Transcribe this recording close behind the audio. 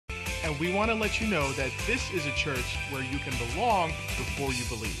And we want to let you know that this is a church where you can belong before you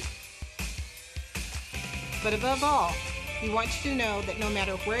believe. But above all, we want you to know that no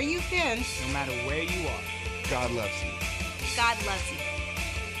matter where you've been, No matter where you are, God loves you. God loves you.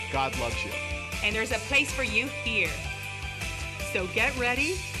 God loves you. And there's a place for you here. So get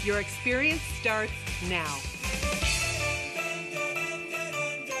ready. Your experience starts now.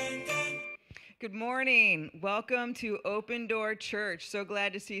 Good morning. Welcome to Open Door Church. So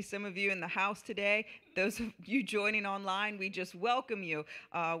glad to see some of you in the house today. Those of you joining online, we just welcome you.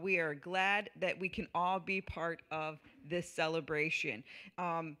 We are glad that we can all be part of this celebration.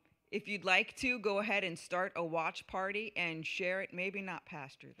 If you'd like to, go ahead and start a watch party and share it. Maybe not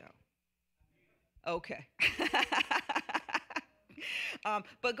Pastor, though. Okay.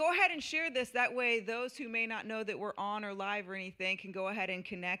 But go ahead and share this. That way, those who may not know that we're on or live or anything can go ahead and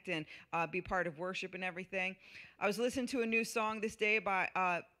connect and be part of worship and everything. I was listening to a new song this day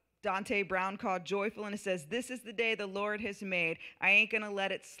by Dante Brown called Joyful, and it says, "This is the day the Lord has made. I ain't going to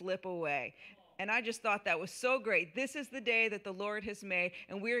let it slip away." And I just thought that was so great. This is the day that the Lord has made,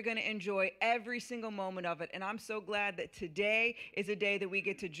 and we're going to enjoy every single moment of it. And I'm so glad that today is a day that we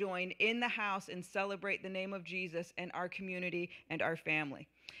get to join in the house and celebrate the name of Jesus and our community and our family.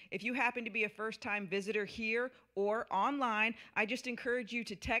 If you happen to be a first-time visitor here or online, I just encourage you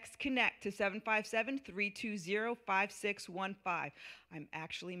to text CONNECT to 757-320-5615. I'm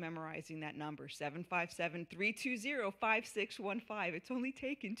actually memorizing that number, 757-320-5615. It's only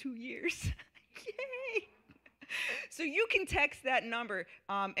taken 2 years. Yay! So you can text that number,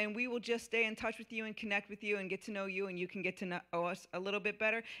 and we will just stay in touch with you and connect with you and get to know you, and you can get to know us a little bit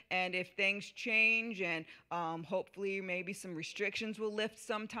better. And if things change and hopefully maybe some restrictions will lift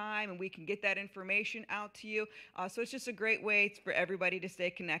sometime and we can get that information out to you. So it's just a great way for everybody to stay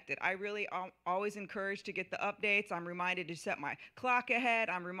connected. I really always encourage to get the updates. I'm reminded to set my clock ahead.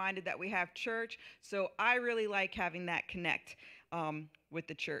 I'm reminded that we have church. So I really like having that connect with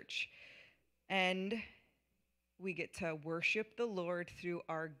the church. And we get to worship the Lord through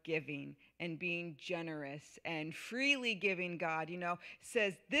our giving and being generous and freely giving. God,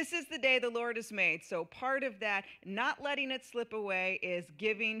 says this is the day the Lord has made. So part of that, not letting it slip away, is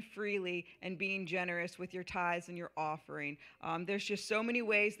giving freely and being generous with your tithes and your offering. There's just so many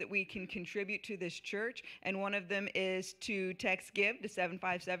ways that we can contribute to this church, and one of them is to text GIVE to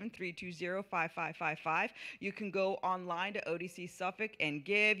 757-320-5555. You can go online to ODC Suffolk and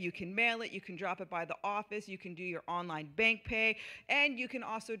give. You can mail it. You can drop it by the office. You can do your online bank pay, and you can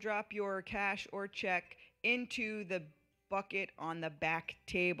also drop your cash or check into the bucket on the back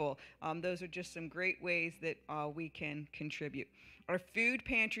table. Those are just some great ways that we can contribute. Our food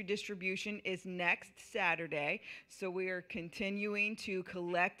pantry distribution is next Saturday, so we are continuing to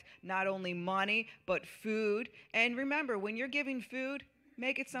collect not only money, but food. And remember, when you're giving food,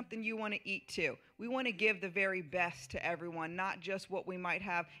 make it something you want to eat too. We want to give the very best to everyone, not just what we might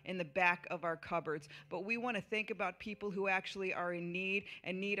have in the back of our cupboards, but we want to think about people who actually are in need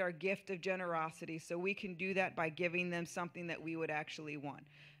and need our gift of generosity, so we can do that by giving them something that we would actually want.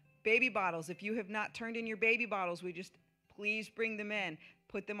 Baby bottles, if you have not turned in your baby bottles, please bring them in.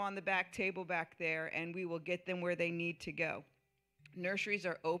 Put them on the back table back there, and we will get them where they need to go. Nurseries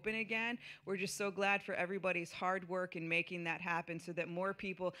are open again. We're just so glad for everybody's hard work in making that happen so that more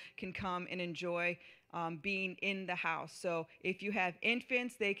people can come and enjoy being in the house. So if you have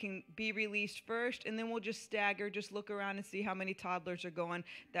infants, they can be released first, and then we'll just stagger, just look around and see how many toddlers are going.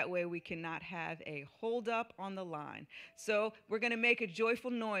 That way we cannot have a hold up on the line. So we're going to make a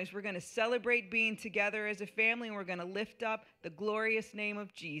joyful noise. We're going to celebrate being together as a family, and we're going to lift up the glorious name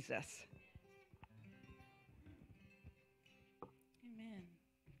of Jesus.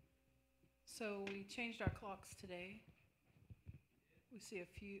 So we changed our clocks today. We see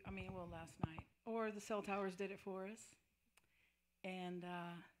last night. Or the cell towers did it for us. And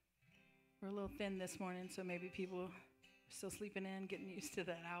we're a little thin this morning, so maybe people are still sleeping in, getting used to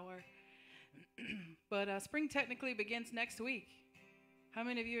that hour. But spring technically begins next week. How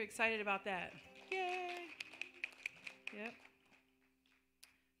many of you are excited about that? Yay! Yep.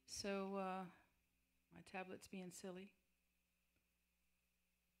 So my tablet's being silly.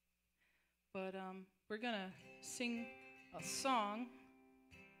 But we're going to sing a song.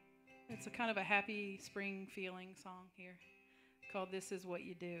 It's a kind of a happy spring feeling song here called "This Is What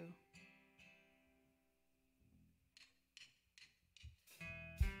You Do."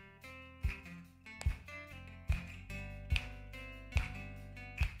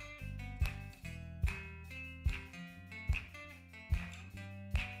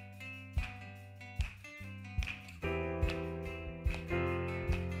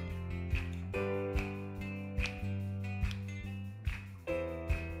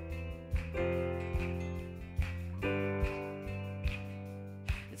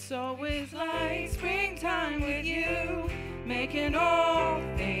 always like springtime with you, making all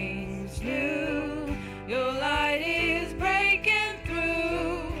things new. Your light is breaking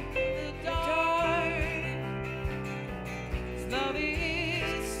through the dark. His love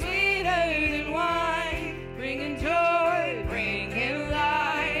is sweeter than wine, bringing joy, bringing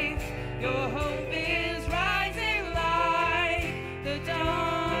life. Your hope is rising like the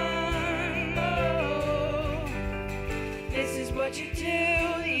dawn. Oh, this is what you do,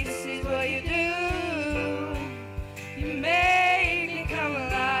 this is what you do. You make me come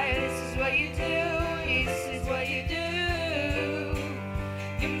alive, this is what you do. This is what you do.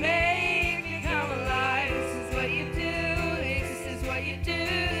 You make me come alive. This is what you do. This is what you do.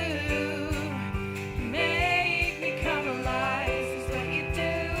 You make me come alive. This is what you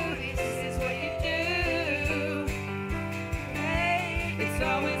do. This is what you do. Hey, it's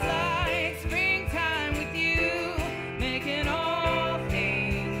always like springtime with you, making all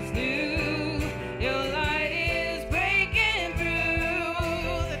things new. Your light is breaking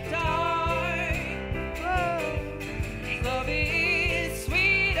through the dark. Love is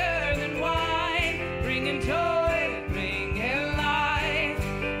sweeter than wine, bringing joy, bringing life.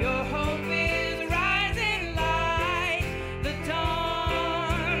 Your hope is rising like the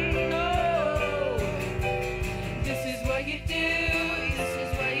dawn. Oh, this is what you do, this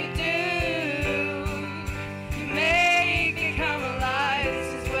is what you do. You make me come alive,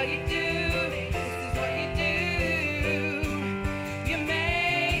 this is what you do, this is what you do. You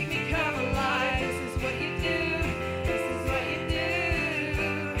make me come alive, this is what you do. This is what you do.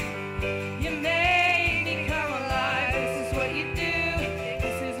 You make me come alive. This is what you do.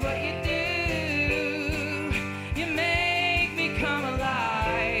 This is what you do. You make me come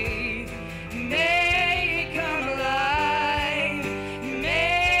alive. You make me come alive. You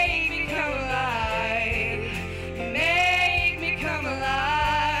make me come alive. You make me come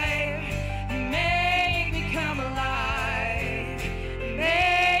alive. You make me come alive. You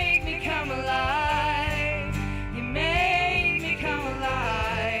make me come alive. You make me come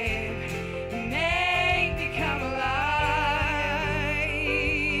alive. You make me come alive.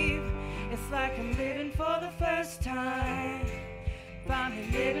 It's like I'm living for the first time. Finally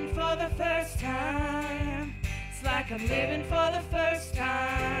living for the first time. It's like I'm living for the first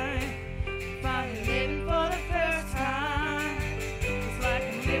time. Finally living for the first time. It's like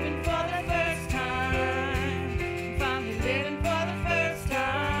I'm living for the first time. Finally living for the first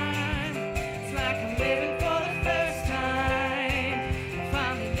time. It's like I'm living for the first time.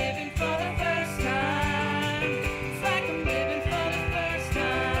 Finally living for the first time. It's like I'm living for the first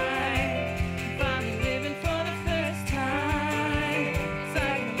time. Finally living for the first time. It's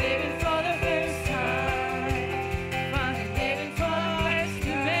like I'm living for the first time. Finally living for the first time.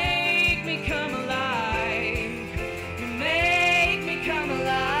 You make me come alive. You make me come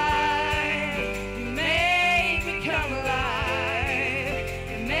alive. You make me come alive.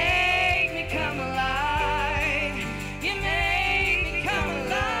 You make me come alive. You make me come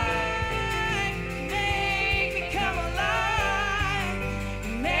alive. You make me come alive.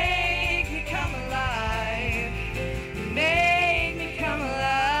 You make me come alive. You make me come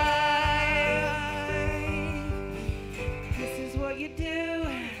alive. This is what you do.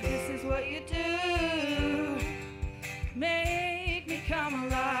 This is what you do. Make me come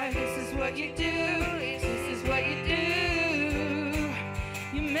alive. This is what you do. This is what you do.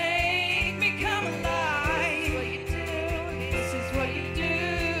 You make me come alive. This is what you do.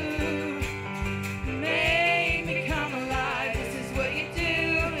 You make me come alive. This is what you do.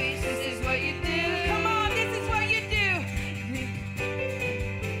 This is what you do. Come on, this is what you do.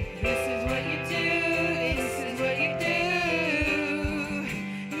 This is what you do. This is what you do.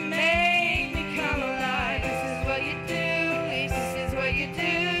 You make me come alive. This is what you do. This is what you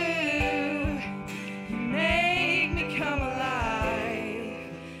do. You make me come alive.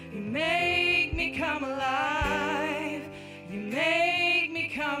 You make me come alive. You make me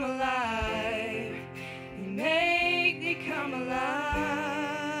come alive. You make me come alive.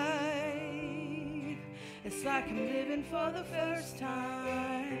 It's like I'm living for the first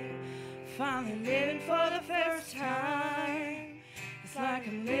time. Finally living for the first time. It's like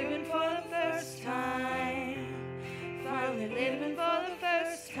I'm living for the first time. Finally living for the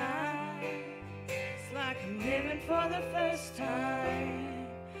first time. It's like I'm living for the first time.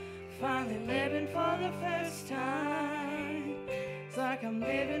 Finally living for the first time. It's like I'm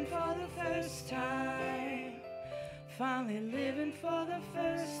living for the first time. Finally living for the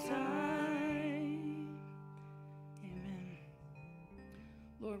first time. Amen.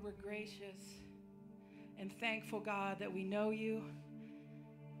 Lord, we're gracious and thankful, God, that we know you,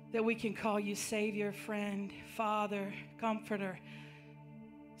 that we can call you Savior, friend, Father, Comforter,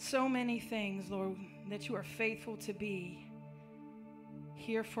 So many things, Lord, that you are faithful to be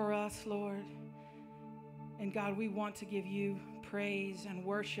here for us, Lord. And God, we want to give you praise and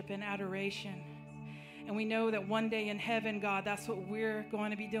worship and adoration. And we know that one day in heaven, God, that's what we're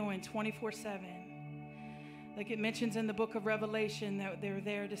going to be doing 24/7. Like it mentions in the book of Revelation that they're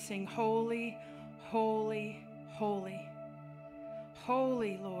there to sing, holy, holy, holy.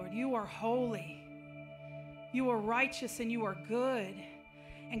 Holy, Lord, you are holy. You are righteous and you are good.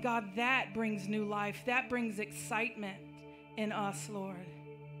 And God, that brings new life. That brings excitement in us, Lord.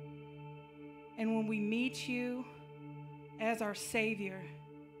 And when we meet you as our Savior,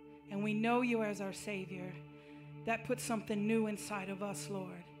 and we know you as our Savior, that puts something new inside of us,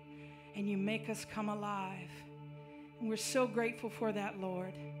 Lord. And you make us come alive. And we're so grateful for that,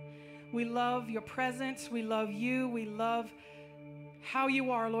 Lord. We love your presence. We love you. We love how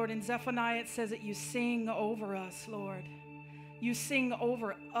you are, Lord. In Zephaniah, it says that you sing over us, Lord. You sing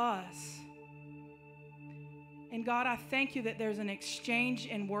over us. And God, I thank you that there's an exchange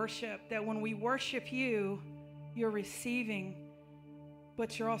in worship, that when we worship you, you're receiving,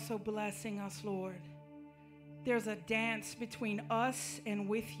 but you're also blessing us, Lord. There's a dance between us and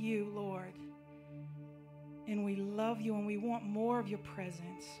with you, Lord. And we love you and we want more of your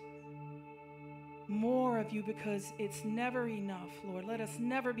presence. More of you, because it's never enough, Lord. Let us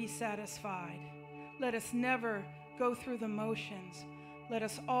never be satisfied. Let us never go through the motions. Let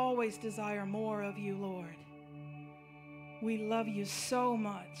us always desire more of you, Lord. We love you so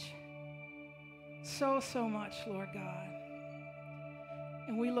much. So much, Lord God.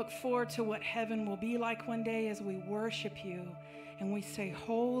 And we look forward to what heaven will be like one day as we worship you and we say,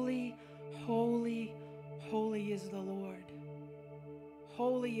 holy, holy, holy is the Lord.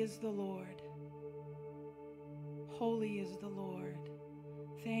 Holy is the Lord. Holy is the Lord.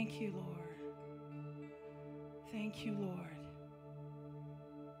 Thank you, Lord. Thank you, Lord.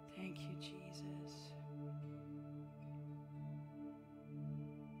 Thank you, Jesus.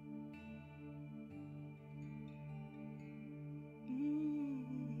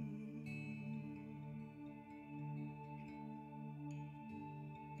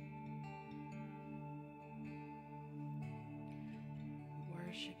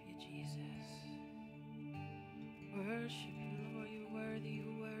 Worship you, Jesus. Worship you, Lord. You're worthy,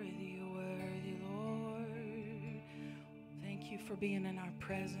 you're worthy, you're worthy, Lord. Thank you for being in our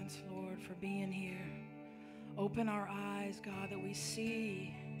presence, Lord, for being here. Open our eyes, God, that we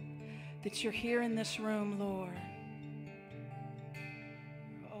see that you're here in this room, Lord.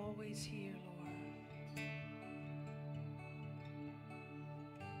 You're always here, Lord.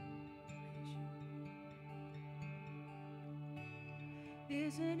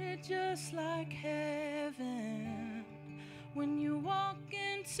 Isn't it just like heaven when you walk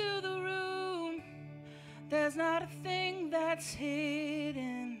into the room? There's not a thing that's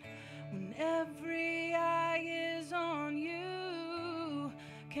hidden when every eye is on you.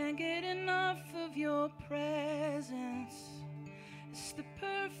 Can't get enough of your presence. It's the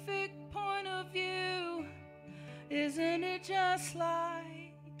perfect point of view. Isn't it just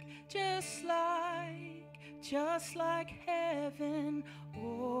like heaven?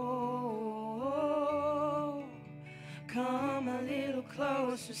 Oh, come a little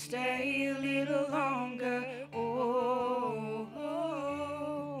closer, stay a little longer. Oh,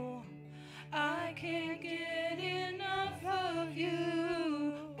 I can't get enough of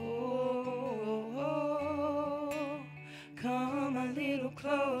you. Oh, come a little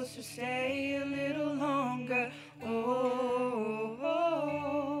closer, stay a little longer. Oh,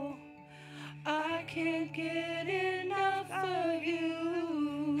 I can't get enough of you.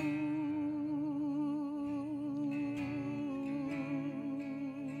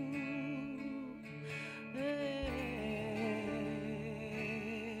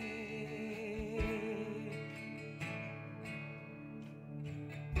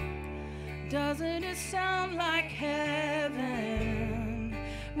 Doesn't it sound like heaven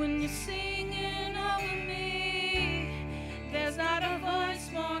when you're singing over me? There's not a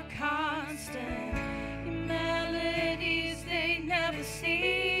voice more constant. Your melodies, they never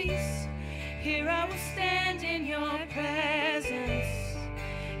cease. Here I will stand in your presence,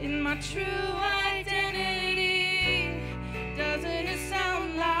 in my true identity. Doesn't it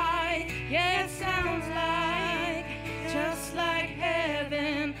sound like, yeah, it sounds like, just like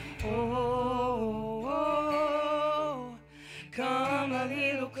heaven. Oh, come a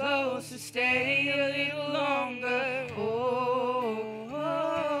little closer, stay a little longer. Oh,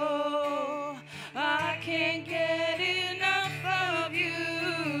 I can't get enough of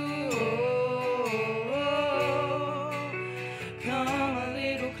you. Oh, come a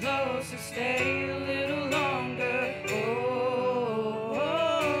little closer, stay a little longer. Oh,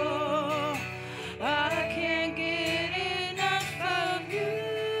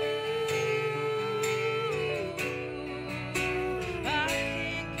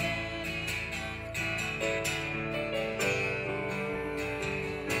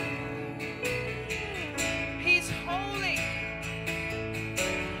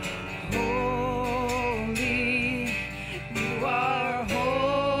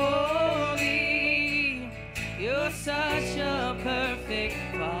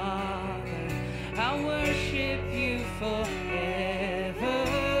 I'll worship you forever.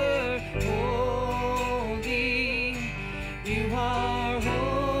 Holy, you are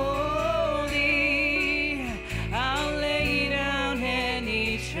holy. I'll lay down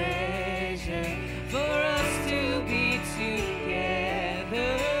any treasure for us to be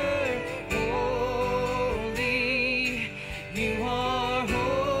together. Holy, you are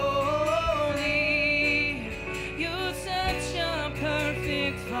holy. You're such a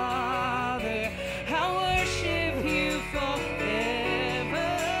perfect Father. I'll worship you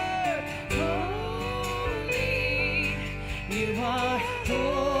forever. Holy, you are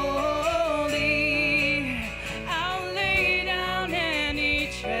holy. I'll lay down any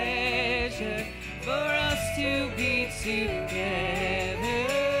treasure for us to be together.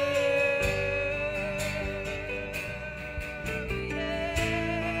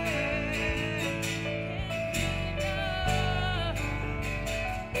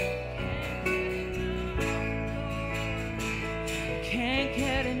 Can't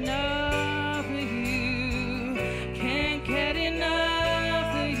get enough of you. Can't get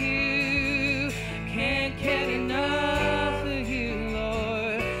enough of you. Can't get enough of you,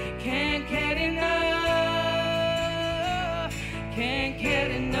 Lord. Can't get enough. Can't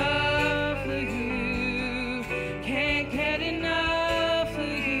get enough of you. Can't get enough of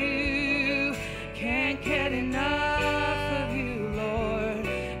you. Can't get enough of you, Lord.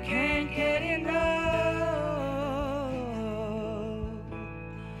 Can't get enough.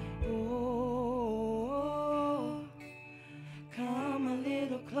 Oh, come a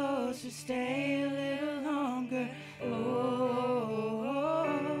little closer, stay a little longer. Oh,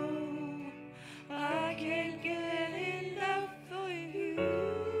 I can't get enough of you.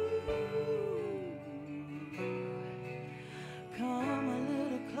 Come a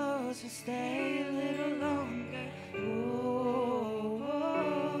little closer, stay a little longer. Oh,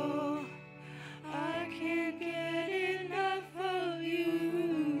 I can't get enough of you.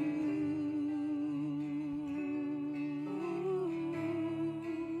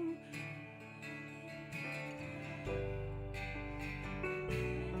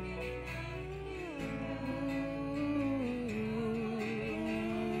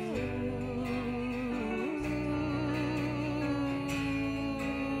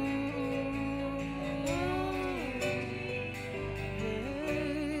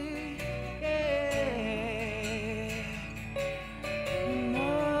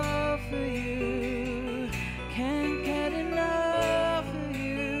 Enough of you. Can't get enough of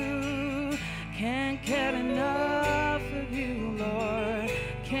you. Can't get enough of you, Lord.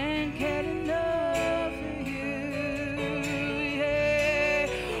 Can't get enough of you. Yeah.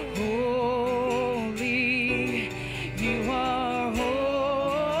 Holy, you are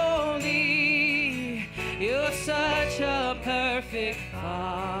holy. You're such a perfect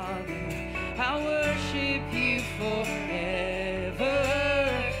Father. I worship you forever.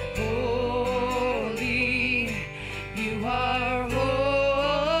 Holy, you are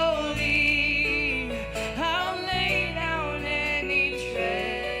holy. I'll lay down any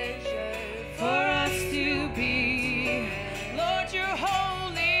treasure for us to be. Lord, you're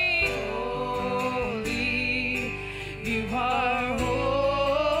holy. Holy, you are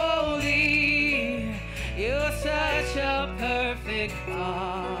holy. You're such a perfect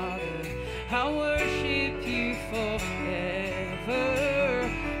Father. I worship you forever.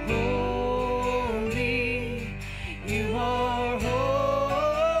 Holy, you are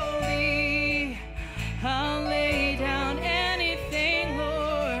holy. I'll lay down anything,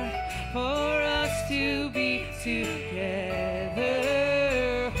 Lord, for us to be together.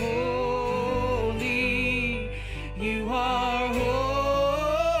 Holy, you are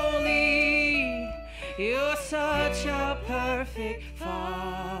holy. You're such a perfect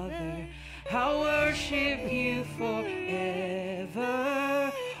Father. I worship you forever.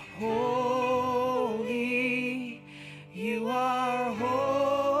 Holy, you are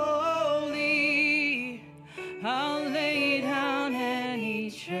holy. I'll lay down any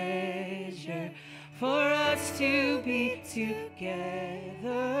treasure for us to be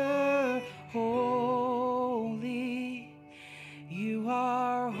together. Holy, you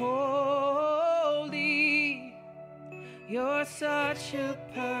are holy. You're such a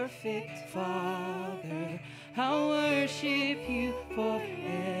perfect Father. I'll worship you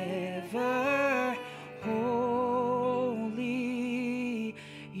forever. Holy,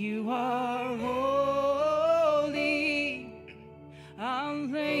 you are holy. I'll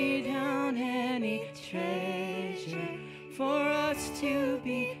lay down any treasure for us to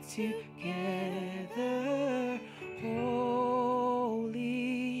be together. Holy,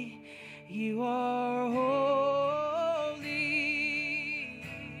 you are holy.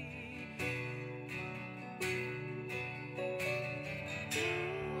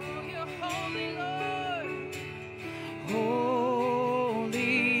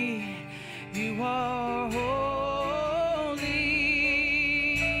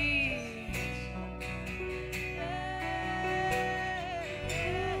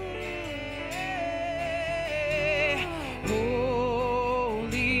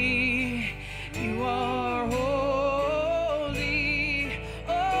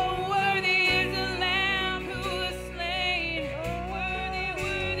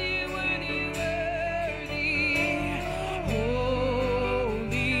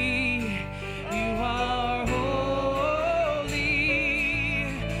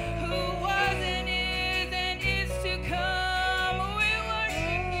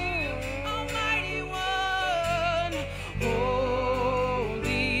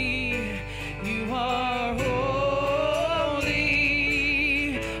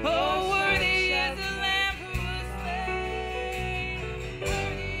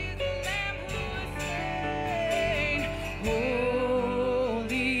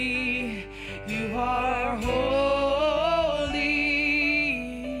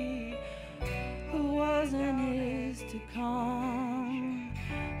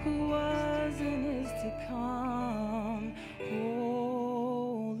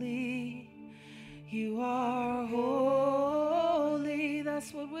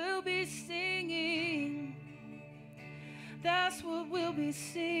 that's what we'll be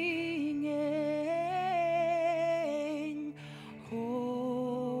singing.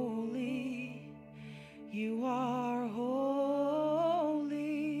 Holy, you are holy.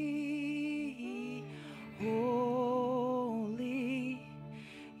 Holy,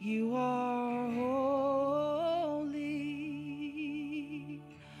 you are holy.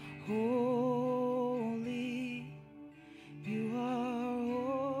 Holy, you are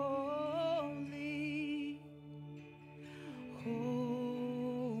holy.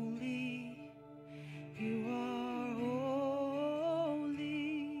 Holy, you are holy.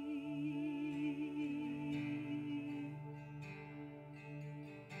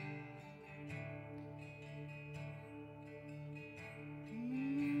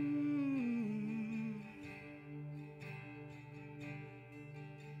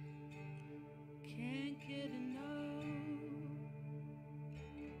 Can't get enough.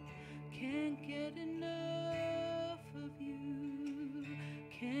 Can't get enough of you.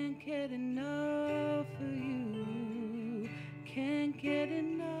 Can't get enough of you. Can't get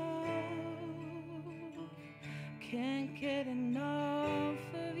enough. Can't get enough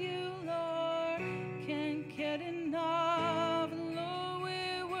of you, Lord. Can't get enough, Lord.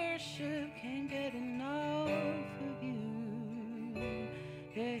 We worship. Can't get enough of you.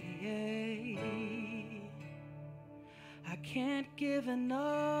 Hey, hey. I can't give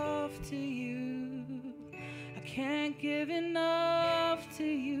enough to you. I can't give enough to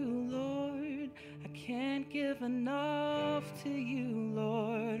you, Lord. I can't give enough to you,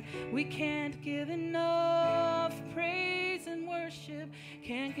 Lord. We can't give enough praise and worship.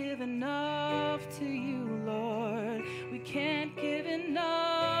 Can't give enough to you, Lord. We can't give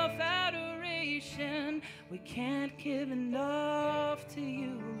enough adoration. We can't give enough to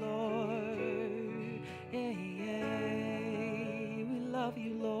you, Lord. Yeah, yeah. We love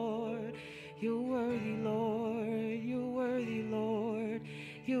you, Lord. You're worthy, Lord. You're worthy, Lord.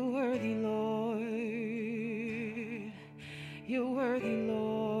 You're worthy, Lord. You're worthy,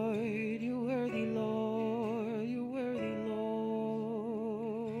 Lord. You're worthy, Lord. You're worthy, Lord.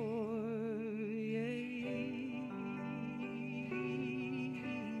 Yeah.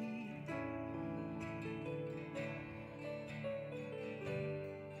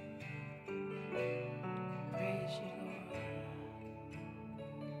 Praise you, Lord.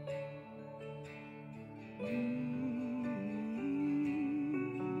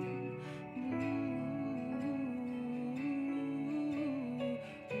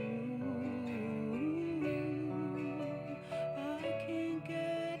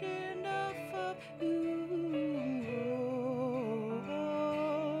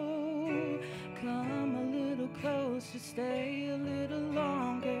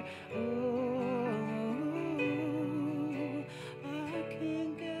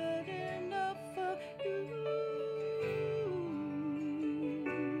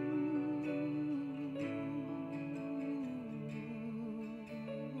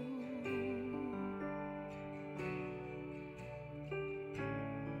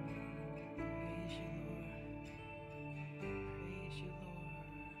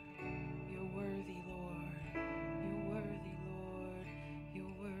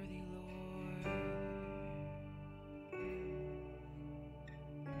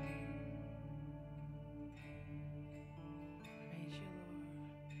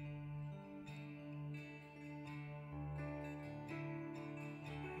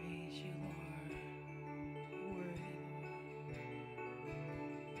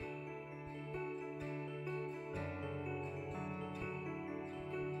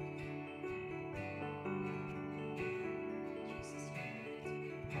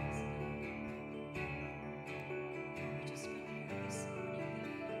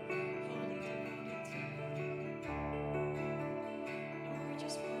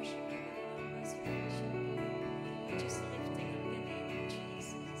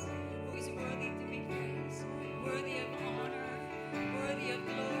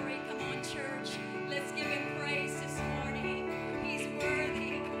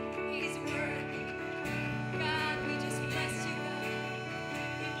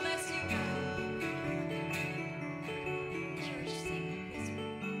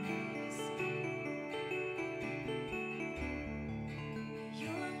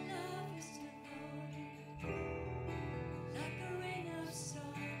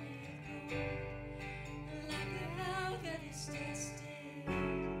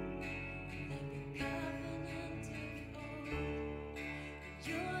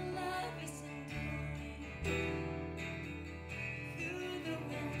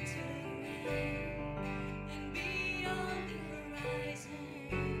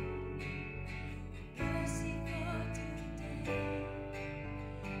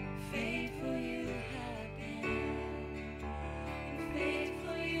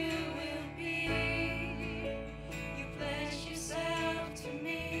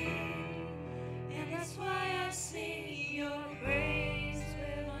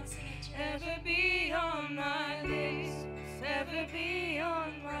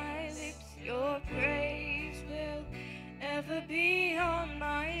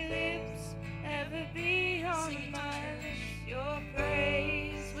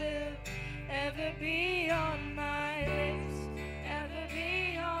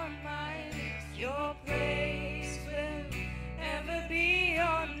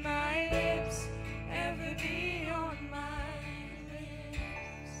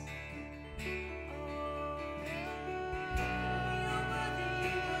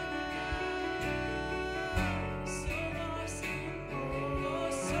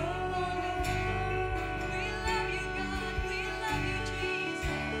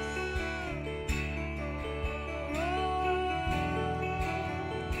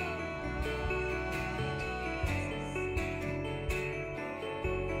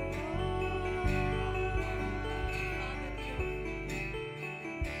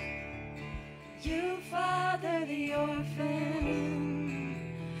 orphan.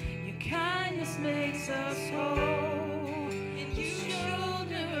 Your kindness makes us whole. And you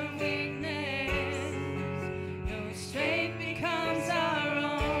shoulder weakness. Your strength becomes our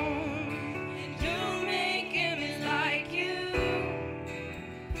own. And you make him like you.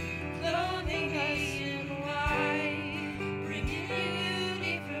 Clothing us in white. Bringing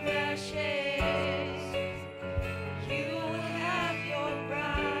beauty for ashes. You will have your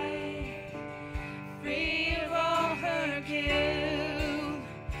bride. Free of all her guilt.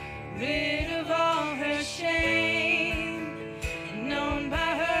 Rid of all her shame, and known by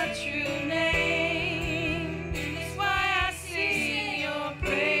her true name. And that's why I sing your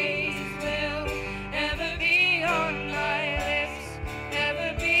praise will ever be on my lips,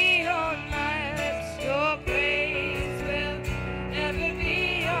 ever be on my lips. Your praise will ever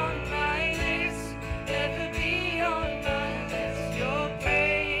be on my lips, ever be on my lips. Your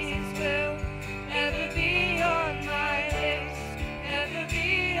praise will ever be on my lips, ever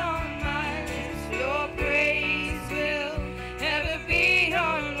be on my lips. Your praise will ever be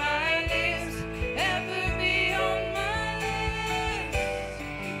on my lips, ever be on my lips.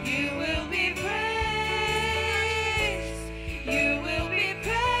 You will be praised. You will be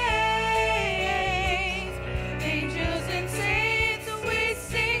praised. Angels and saints, we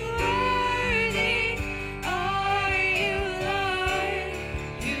sing worthy are you, Lord.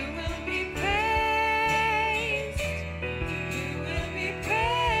 You will be praised. You will be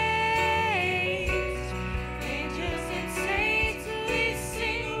praised. Angels and saints, we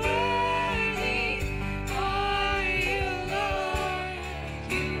sing worthy are you, Lord.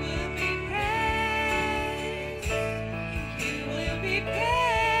 You will be praised. You will be praised.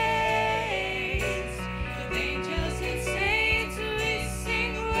 With angels and saints, we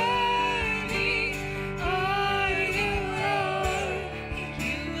sing worthy are you, Lord.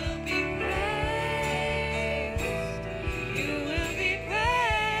 You will be praised. You will be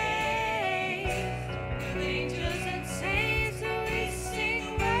praised. With angels and saints, we sing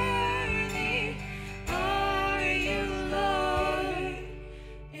worthy are you, Lord.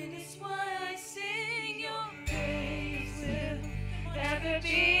 And it's why I sing your praise will ever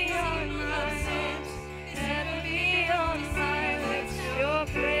be on my lips, ever be on my lips. Your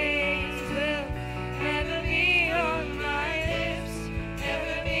praise will ever be on my lips,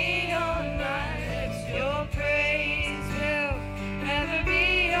 ever be on my lips. Your praise will ever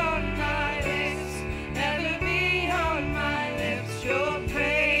be on my lips, ever be on my lips. Your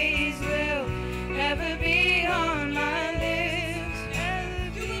praise will ever be on my lips,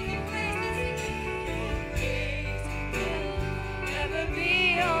 ever be ever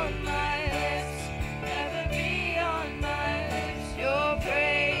be on my lips, ever be on my lips. Your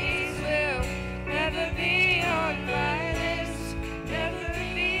praise will ever be on my lips, ever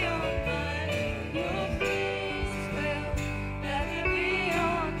be on my lips. Your praise will ever be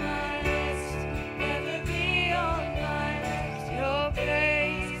on my lips, ever be on my lips. Your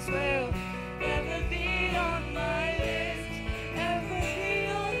praise will ever be on my lips, ever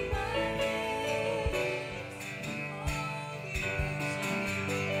be on my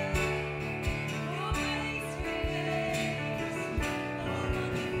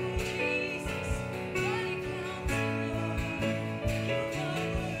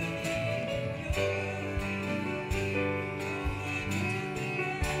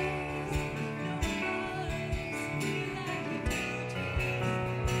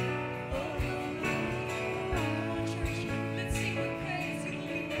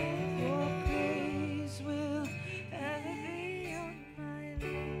Your praise will ever be on my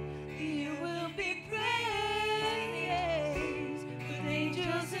lips. You will be praised. With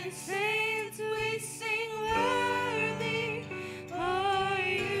angels and saints, we sing worthy are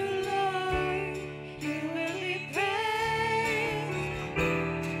you, Lord. You will be praised.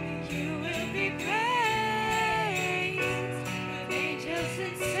 You will be praised. With angels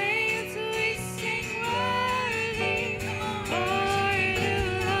and saints, we sing worthy are you,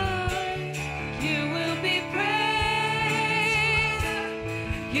 Lord. You will be praised.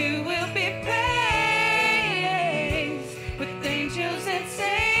 You will be praised. With angels and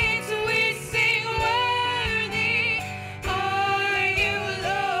saints, we sing worthy are you,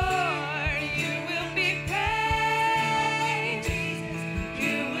 Lord. You will be praised.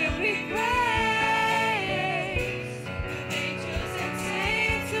 You will be praised. With angels and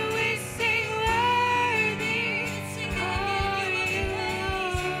saints, we sing worthy are you,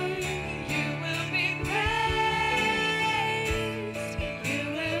 Lord. You will be praised. You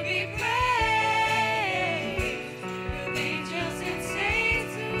will be praised.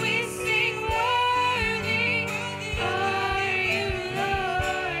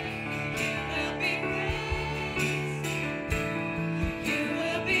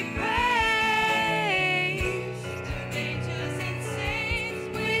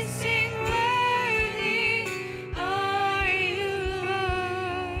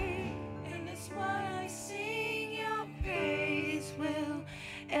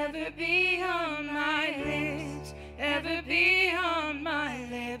 ever be on my lips, ever be on my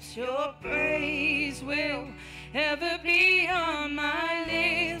lips. Your praise will ever be on my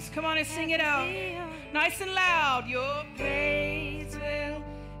lips. Come on and sing it out, nice and loud. Your praise will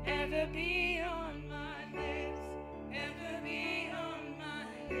ever be on my lips, ever be on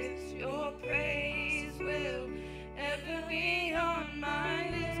my lips. Your praise will ever be on my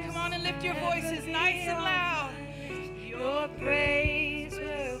lips. Come on and lift your voices nice and loud. Your praise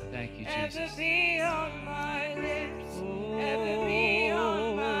will Thank you, ever Jesus. be on my lips, ever be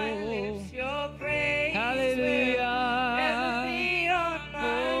on my lips. Your praise Hallelujah. will ever be on my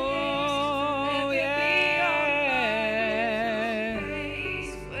Oh, lips, ever be on yeah. my lips. Your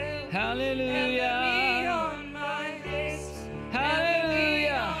praise will Hallelujah. ever be on my lips,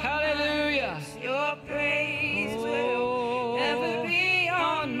 Hallelujah. Hallelujah. your praise will ever be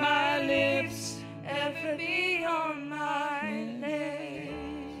on my lips, ever be on my lips.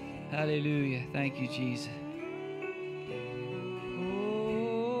 Hallelujah. Thank you, Jesus.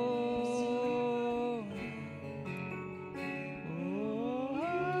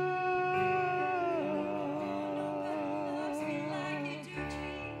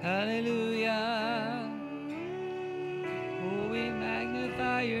 Hallelujah. Oh, we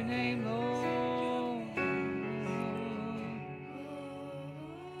magnify your name, Lord.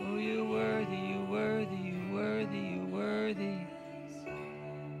 Oh, you're worthy, you're worthy, you're worthy, you're worthy.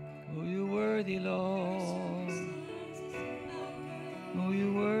 Oh, you're worthy, Lord. Oh,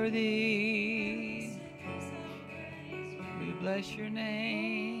 you're worthy. We bless your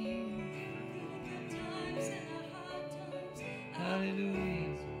name. Hallelujah.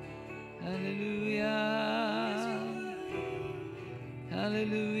 Hallelujah.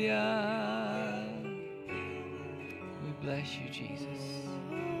 Hallelujah. We bless you, Jesus.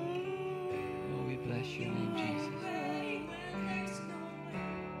 Oh, we bless your name, Jesus.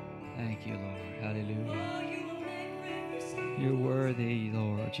 Thank you, Lord. Hallelujah. You're worthy,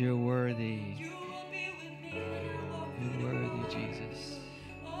 Lord. You're worthy. You're worthy, Jesus.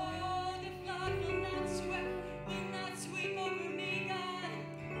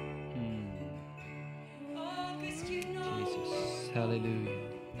 Jesus. Hallelujah.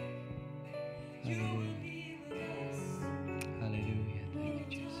 Hallelujah. Hallelujah. Thank you,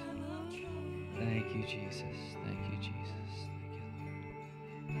 Jesus. Thank you, Jesus. Thank you, Jesus.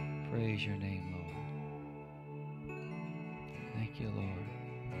 Thank you, Lord. Praise your name, Lord. Thank you, Lord.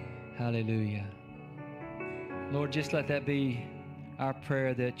 Hallelujah. Lord, just let that be our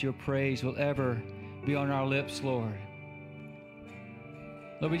prayer, that your praise will ever be on our lips, Lord.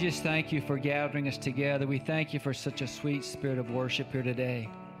 Lord, we just thank you for gathering us together. We thank you for such a sweet spirit of worship here today.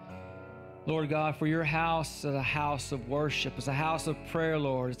 Lord God, for your house is a house of worship. It's a house of prayer,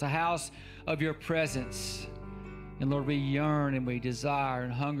 Lord. It's a house of your presence. And Lord, we yearn and we desire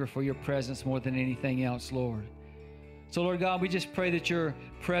and hunger for your presence more than anything else, Lord. So, Lord God, we just pray that your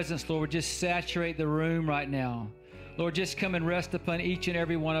presence, Lord, would just saturate the room right now. Lord, just come and rest upon each and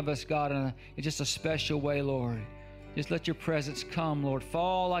every one of us, God, in just a special way, Lord. Just let your presence come, Lord.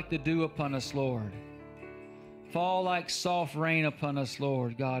 Fall like the dew upon us, Lord. Fall like soft rain upon us,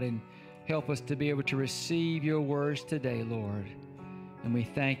 Lord, God, and help us to be able to receive your words today, Lord. And we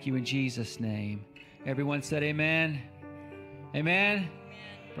thank you in Jesus' name. Everyone said amen. Amen. Amen.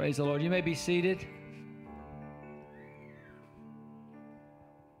 Praise the Lord. You may be seated.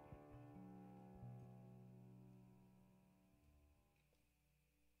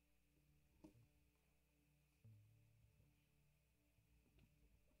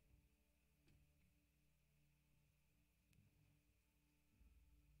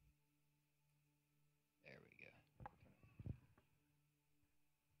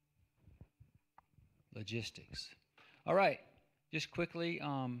 Logistics. All right, just quickly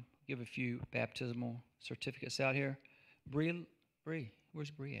give a few baptismal certificates out here. Bree,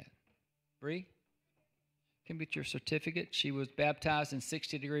 where's Bree at? Bree, come get your certificate. She was baptized in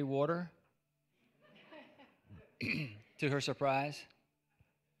 60-degree water. To her surprise.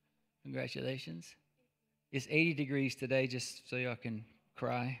 Congratulations. It's 80 degrees today, just so y'all can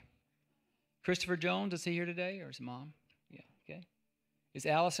cry. Christopher Jones, is he here today, or his mom? Yeah, okay. Is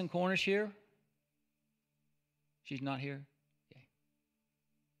Allison Cornish here? She's not here? Okay.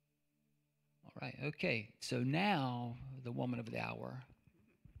 All right, okay. So now, the woman of the hour.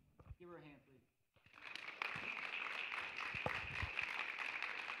 Give her a hand, please.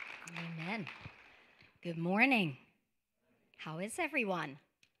 Amen. Good morning. How is everyone?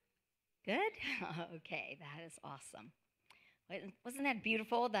 Good? Okay, that is awesome. Wasn't that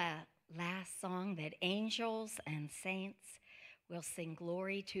beautiful, the last song, that angels and saints will sing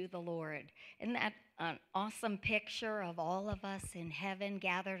glory to the Lord? Isn't that an awesome picture of all of us in heaven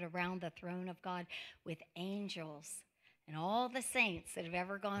gathered around the throne of God with angels and all the saints that have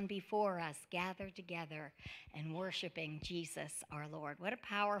ever gone before us gathered together and worshiping Jesus our Lord. What a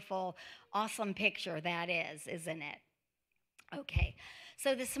powerful, awesome picture that is, isn't it? Okay,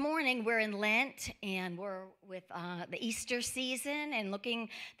 so this morning we're in Lent and we're with the Easter season and looking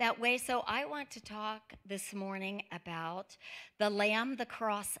that way. So I want to talk this morning about the Lamb, the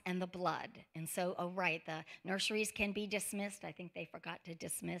cross, and the blood. And so, oh right, the nurseries can be dismissed. I think they forgot to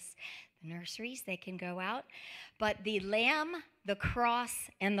dismiss the nurseries. They can go out. But the Lamb, the cross,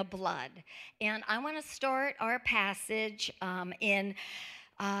 and the blood. And I want to start our passage in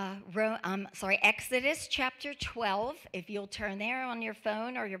Exodus chapter 12, if you'll turn there on your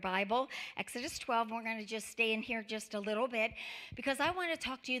phone or your Bible. Exodus 12, we're going to just stay in here just a little bit because I want to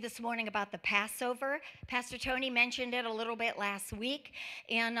talk to you this morning about the Passover. Pastor Tony mentioned it a little bit last week,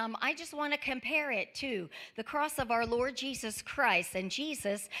 and I just want to compare it to the cross of our Lord Jesus Christ and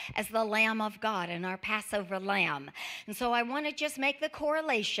Jesus as the Lamb of God and our Passover lamb. And so I want to just make the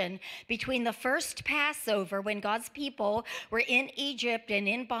correlation between the first Passover when God's people were in Egypt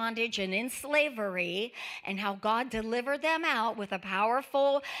and in bondage and in slavery, and how God delivered them out with a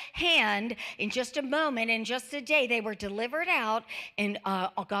powerful hand. In just a moment, in just a day, they were delivered out and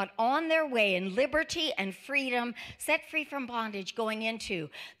got on their way in liberty and freedom, set free from bondage, going into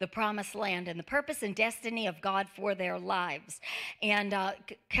the promised land and the purpose and destiny of God for their lives. And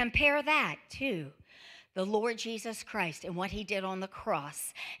compare that to the Lord Jesus Christ and what he did on the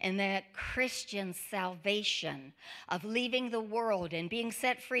cross, and that Christian salvation of leaving the world and being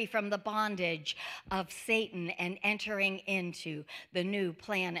set free from the bondage of Satan and entering into the new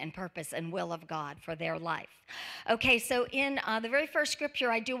plan and purpose and will of God for their life. Okay, so in the very first scripture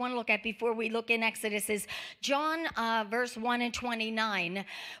I do want to look at before we look in Exodus is John verse 1 and 29.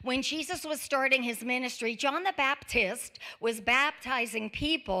 When Jesus was starting his ministry, John the Baptist was baptizing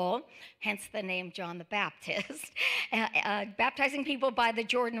people, hence the name John the Baptist, baptizing people by the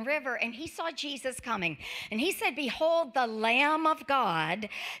Jordan River, and he saw Jesus coming. And he said, "Behold the Lamb of God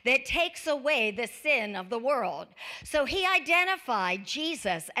that takes away the sin of the world." So he identified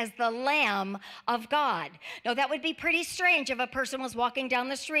Jesus as the Lamb of God. Now, that would be pretty strange if a person was walking down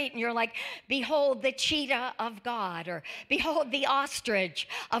the street and you're like, "Behold the cheetah of God," or "Behold the ostrich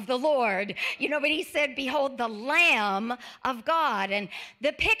of the Lord." You know, but he said, "Behold the Lamb of God." And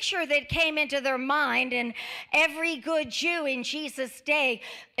the picture that came into their mind, and every good Jew in Jesus' day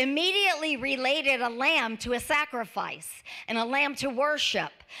immediately related a lamb to a sacrifice and a lamb to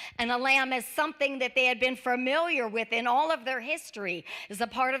worship, and a lamb as something that they had been familiar with in all of their history as a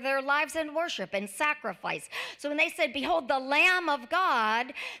part of their lives and worship and sacrifice. So when they said, "Behold the Lamb of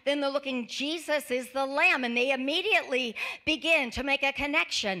God," then they're looking, Jesus is the Lamb, and they immediately begin to make a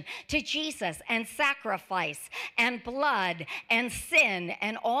connection to Jesus and sacrifice and blood and sin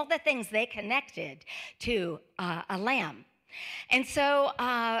and all the things they connected to a lamb. And so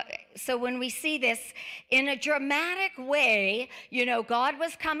when we see this in a dramatic way, you know, God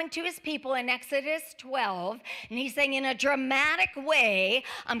was coming to his people in Exodus 12, and he's saying, in a dramatic way,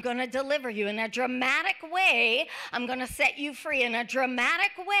 I'm going to deliver you. In a dramatic way, I'm going to set you free. In a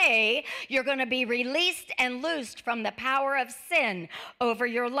dramatic way, you're going to be released and loosed from the power of sin over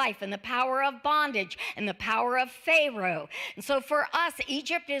your life and the power of bondage and the power of Pharaoh. And so for us,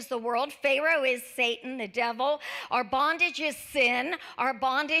 Egypt is the world. Pharaoh is Satan, the devil. Our bondage is sin. Our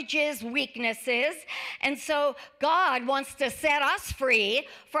bondage is weaknesses. And so God wants to set us free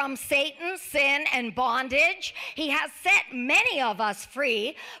from Satan, sin, and bondage. He has set many of us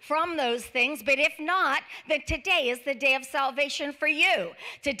free from those things, but if not, then today is the day of salvation for you.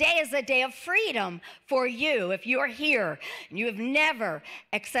 Today is the day of freedom for you. If you're here and you have never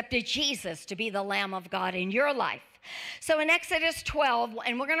accepted Jesus to be the Lamb of God in your life. So in Exodus 12,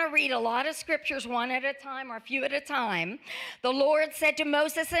 and we're going to read a lot of scriptures one at a time or a few at a time, the Lord said to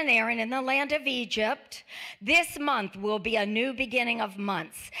Moses and Aaron in the land of Egypt, "This month will be a new beginning of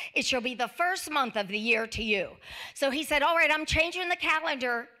months. It shall be the first month of the year to you." So he said, all right, I'm changing the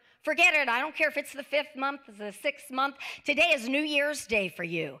calendar. Forget it. I don't care if it's the 5th month, the 6th month. Today is New Year's Day for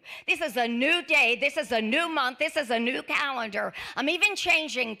you. This is a new day. This is a new month. This is a new calendar. I'm even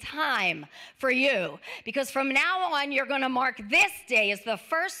changing time for you, because from now on, you're going to mark this day as the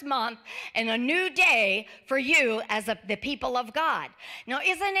first month and a new day for you as the people of God. Now,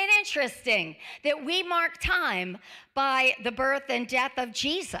 isn't it interesting that we mark time by the birth and death of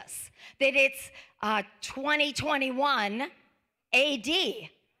Jesus? That it's 2021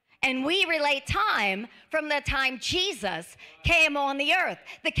 AD. And we relate time from the time Jesus came on the earth.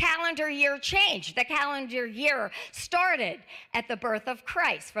 The calendar year changed. The calendar year started at the birth of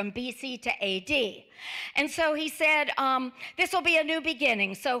Christ from BC to AD. And so he said, this will be a new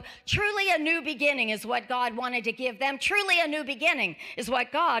beginning. So truly a new beginning is what God wanted to give them. Truly a new beginning is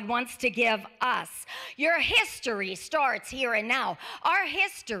what God wants to give us. Your history starts here and now. Our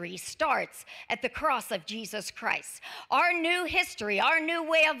history starts at the cross of Jesus Christ. Our new history, our new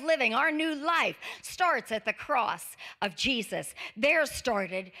way of living, our new life starts at the cross of Jesus. Theirs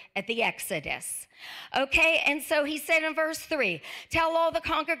started at the Exodus. Okay, and so he said in verse 3, tell all the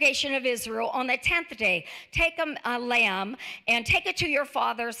congregation of Israel on the 10th day, take a lamb and take it to your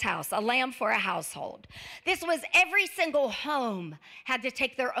father's house, a lamb for a household. This was every single home had to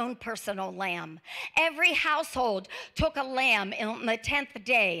take their own personal lamb. Every household took a lamb on the 10th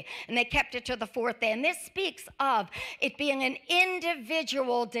day, and they kept it to the 4th day. And this speaks of it being an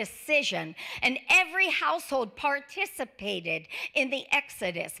individual decision, and every household participated in the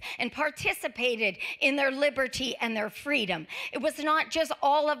Exodus and participated in their liberty and their freedom. It was not just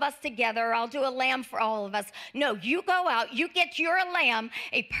all of us together, I'll do a lamb for all of us. No, you go out, you get your lamb,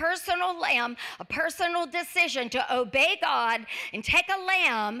 a personal decision to obey God and take a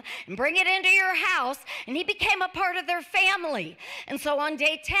lamb and bring it into your house, and he became a part of their family. And so on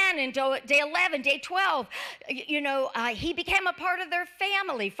day 10 and day 11, day 12, he became a part of their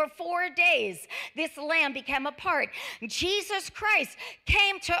family for 4 days. This lamb became a part. Jesus Christ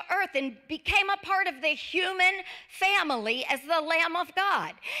came to earth and became a part of the human family as the Lamb of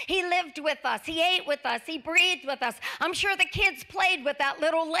God. He lived with us. He ate with us. He breathed with us. I'm sure the kids played with that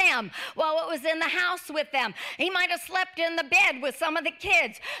little lamb while it was in the house with them. He might have slept in the bed with some of the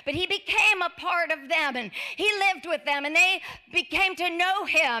kids, but he became a part of them, and he lived with them, and they became to know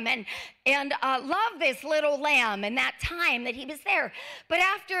him and love this little lamb and that time that he was there. But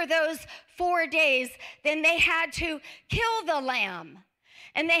after those 4 days, then they had to kill the lamb.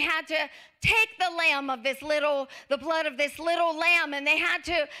 And they had to take the blood of this little lamb, and they had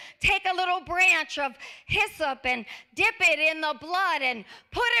to take a little branch of hyssop and dip it in the blood and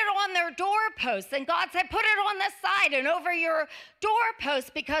put it on their doorposts. And God said, put it on the side and over your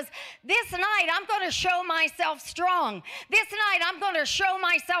doorpost, because this night I'm going to show myself strong. This night I'm going to show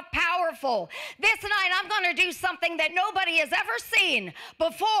myself powerful. This night I'm going to do something that nobody has ever seen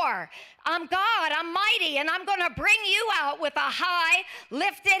before. I'm God, I'm mighty, and I'm going to bring you out with a high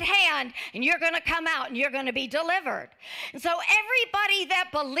lifted hand, and you're going to come out and you're going to be delivered. And so everybody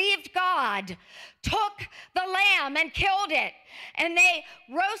that believed God took the lamb and killed it, and they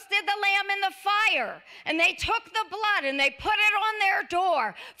roasted the lamb in the fire, and they took the blood and they put it on their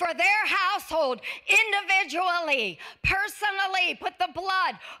door for their household individually, personally, put the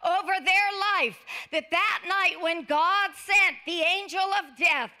blood over their life, that night when God sent the angel of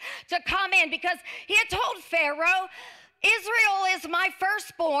death to come in, because he had told Pharaoh, Israel is my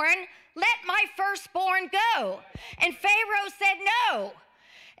firstborn, let my firstborn go. And Pharaoh said no.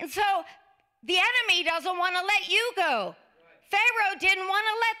 And so the enemy doesn't want to let you go. Pharaoh didn't want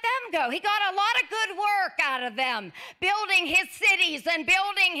to let them go. He got a lot of good work out of them, building his cities and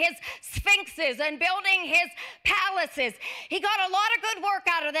building his sphinxes and building his palaces. He got a lot of good work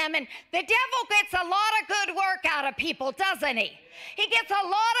out of them, and the devil gets a lot of good work out of people, doesn't he? He gets a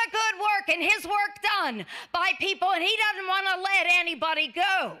lot of good work and his work done by people, and he doesn't want to let anybody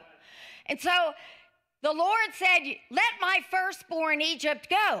go. And so the Lord said, let my firstborn Egypt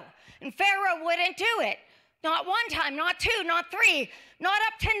go. And Pharaoh wouldn't do it. Not one time, not two, not three, not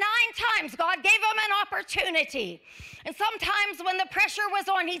up to 9 times. God gave him an opportunity. And sometimes when the pressure was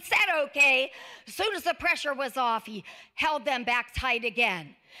on, he said, okay. As soon as the pressure was off, he held them back tight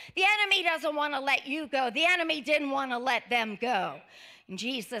again. The enemy doesn't want to let you go. The enemy didn't want to let them go, in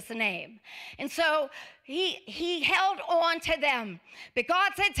Jesus' name. And so he held on to them. But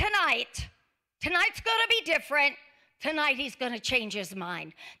God said, tonight's going to be different. Tonight he's going to change his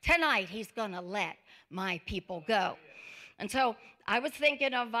mind. Tonight he's going to let my people go. And so I was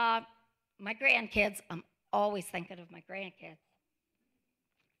thinking of my grandkids. I'm always thinking of my grandkids.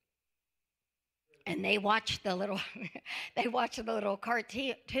 And they watched the little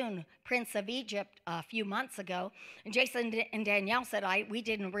cartoon Prince of Egypt a few months ago. And Jason and Danielle said, we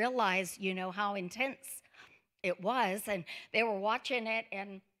didn't realize, how intense it was. And they were watching it,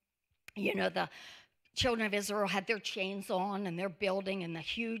 and, the children of Israel had their chains on, and they're building, and the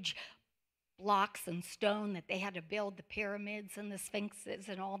huge blocks and stone that they had to build the pyramids and the sphinxes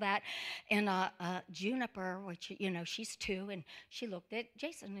and all that. And Juniper, which, she's 2, and she looked at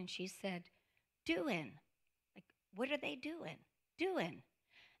Jason and she said, doing? Like, what are they doing? Doing.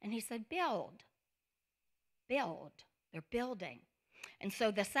 And he said, build. They're building. And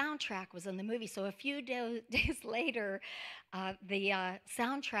so the soundtrack was in the movie. So a few days later, the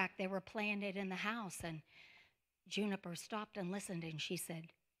soundtrack, they were playing it in the house. And Juniper stopped and listened, and she said,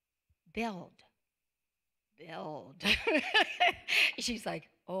 build. She's like,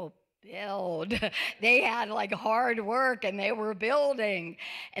 oh, build. They had like hard work, and they were building.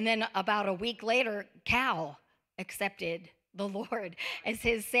 And then about a week later, Cal accepted the Lord as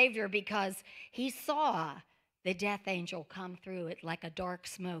his Savior because he saw the death angel come through it like a dark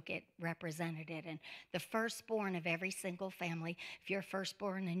smoke. It represented it. And the firstborn of every single family, if you're a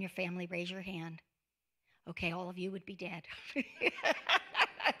firstborn in your family, raise your hand. Okay, all of you would be dead.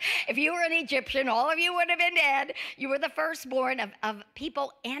 If you were an Egyptian, all of you would have been dead. You were the firstborn of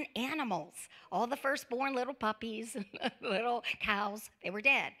people and animals. All the firstborn little puppies, little cows, they were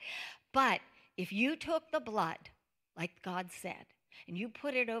dead. But if you took the blood, like God said, and you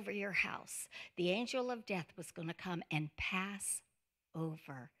put it over your house, the angel of death was going to come and pass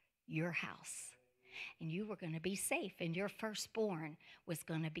over your house. And you were going to be safe, and your firstborn was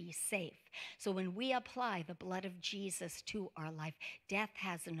going to be safe. So when we apply the blood of Jesus to our life, death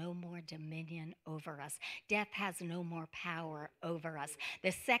has no more dominion over us. Death has no more power over us.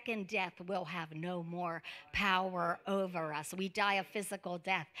 The second death will have no more power over us. We die a physical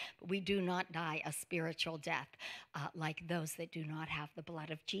death, but we do not die a spiritual death like those that do not have the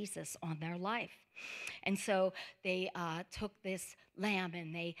blood of Jesus on their life. And so they took this lamb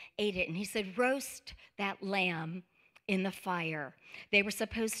and they ate it. And he said, roast that lamb in the fire. They were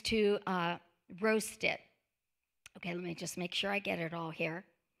supposed to roast it. Okay, let me just make sure I get it all here.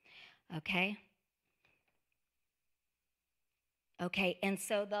 Okay. Okay, and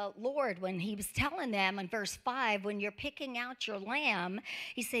so the Lord, when he was telling them in verse 5, when you're picking out your lamb,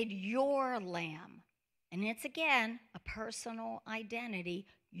 he said, your lamb. And it's, again, a personal identity,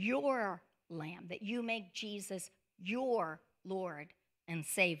 your lamb, that you make Jesus your Lord and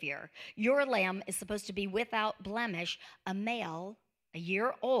Savior. Your lamb is supposed to be without blemish, a male, a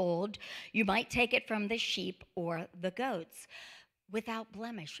year old. You might take it from the sheep or the goats. Without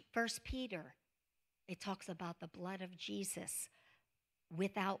blemish. 1 Peter, it talks about the blood of Jesus,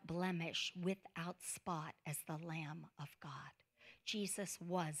 without blemish, without spot, as the Lamb of God. Jesus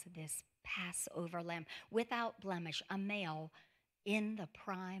was this Passover lamb, without blemish, a male in the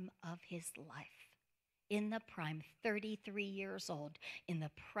prime of his life. In the prime, 33 years old, in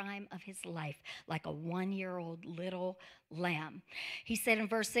the prime of his life, like a 1-year-old little lamb. He said in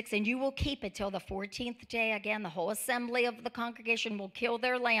verse 6, and you will keep it till the 14th day. Again, the whole assembly of the congregation will kill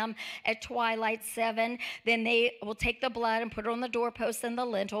their lamb at twilight, 7. Then they will take the blood and put it on the doorpost and the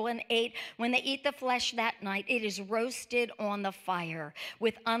lintel. And 8, when they eat the flesh that night, it is roasted on the fire.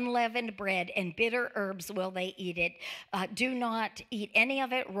 With unleavened bread and bitter herbs will they eat it. Do not eat any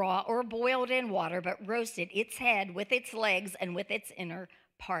of it raw or boiled in water, but roasted, its head with its legs and with its inner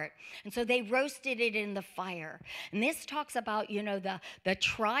part. And so they roasted it in the fire. And this talks about, the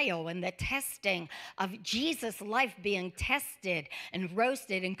trial and the testing of Jesus' life being tested and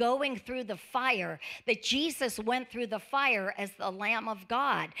roasted and going through the fire, that Jesus went through the fire as the Lamb of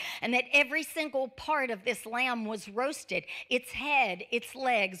God, and that every single part of this lamb was roasted, its head, its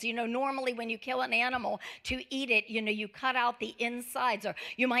legs. Normally when you kill an animal to eat it, you cut out the insides, or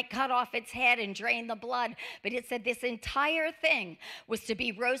you might cut off its head and drain the blood. But it said this entire thing was to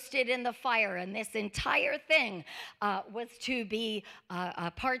be roasted in the fire, and this entire thing was to be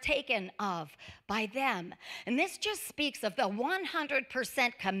partaken of by them. And this just speaks of the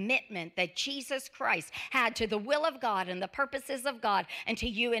 100% commitment that Jesus Christ had to the will of God and the purposes of God and to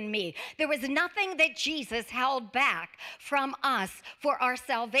you and me. There was nothing that Jesus held back from us for our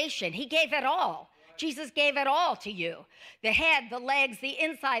salvation. He gave it all. Jesus gave it all to you. The head, the legs, the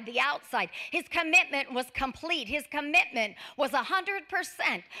inside, the outside. His commitment was complete. His commitment was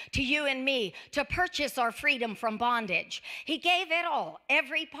 100% to you and me to purchase our freedom from bondage. He gave it all,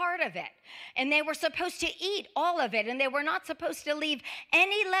 every part of it. And they were supposed to eat all of it, and they were not supposed to leave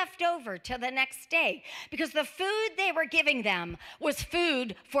any left over to the next day, because the food they were giving them was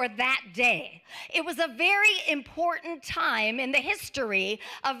food for that day. It was a very important time in the history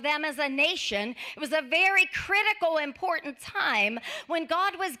of them as a nation. It was a very critical, important time when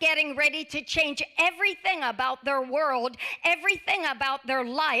God was getting ready to change everything about their world, everything about their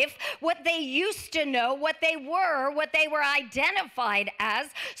life, what they used to know, what they were identified as,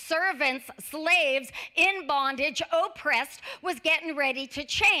 servants, slaves, in bondage, oppressed, was getting ready to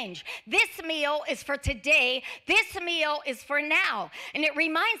change. This meal is for today. This meal is for now. And it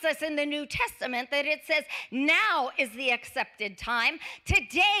reminds us in the New Testament that it says, now is the accepted time.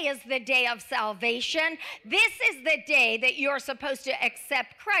 Today is the day of salvation. nation, this is the day that you're supposed to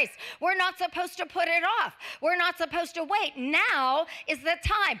accept Christ. We're not supposed to put it off. We're not supposed to wait. Now is the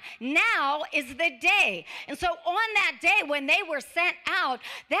time. Now is the day. And so on that day when they were sent out,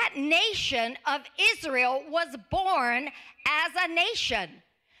 that nation of Israel was born as a nation.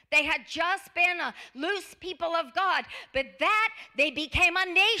 They had just been a loose people of God, but that they became a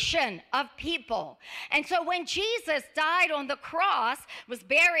nation of people. And so when Jesus died on the cross, was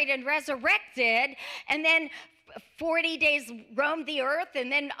buried and resurrected, and then 40 days roamed the earth and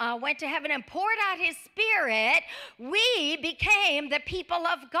then went to heaven and poured out his Spirit, we became the people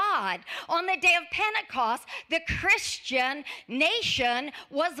of God. On the day of Pentecost, the Christian nation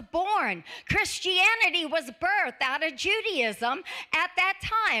was born. Christianity was birthed out of Judaism at that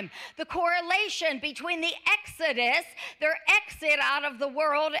time. The correlation between the Exodus, their exit out of the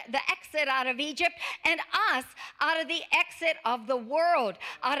world, the exit out of Egypt, and us out of the exit of the world,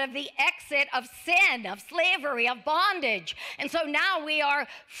 out of the exit of sin, of slavery, of bondage. And so now we are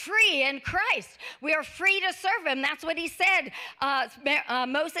free in Christ. We are free to serve him. That's what he said.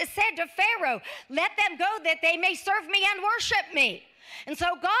 Moses said to Pharaoh, let them go that they may serve me and worship me. And so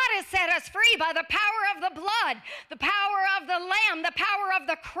God has set us free by the power of the blood, the power of the Lamb, the power of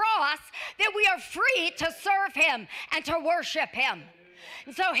the cross, that we are free to serve him and to worship him.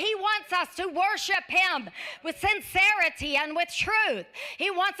 And so he wants us to worship him with sincerity and with truth. He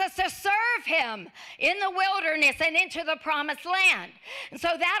wants us to serve him in the wilderness and into the promised land. And so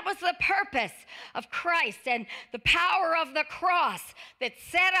that was the purpose of Christ and the power of the cross that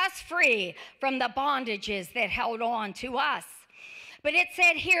set us free from the bondages that held on to us. But it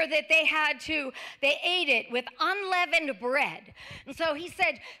said here that they ate it with unleavened bread. And so he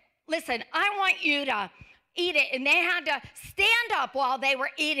said, listen, I want you to eat it. And they had to stand up while they were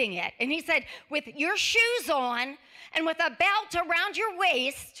eating it. And he said, with your shoes on and with a belt around your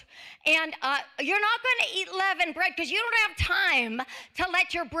waist, and you're not going to eat leavened bread because you don't have time to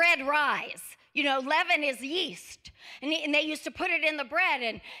let your bread rise. You know, leaven is yeast. And they used to put it in the bread,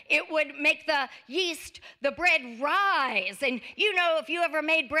 and it would make the yeast, the bread rise. And you know, if you ever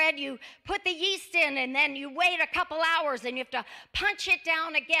made bread, you put the yeast in, and then you wait a couple hours, and you have to punch it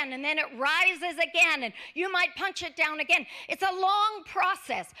down again, and then it rises again, and you might punch it down again. It's a long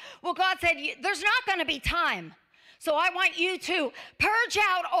process. Well, God said, there's not going to be time. So I want you to purge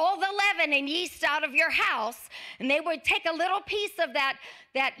out all the leaven and yeast out of your house. And they would take a little piece of that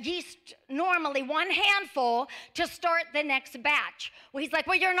yeast, normally one handful, to start the next batch. Well, he's like,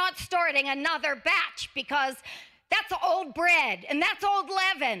 well, you're not starting another batch because that's old bread and that's old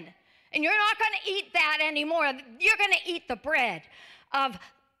leaven. And you're not going to eat that anymore. You're going to eat the bread of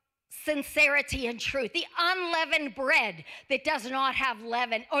sincerity and truth, the unleavened bread that does not have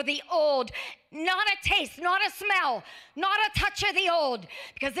leaven, or the old, not a taste, not a smell, not a touch of the old,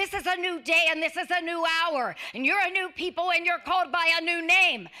 because this is a new day and this is a new hour, and you're a new people and you're called by a new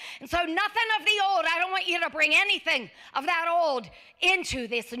name. And so nothing of the old. I don't want you to bring anything of that old into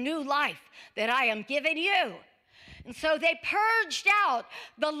this new life that I am giving you. And so they purged out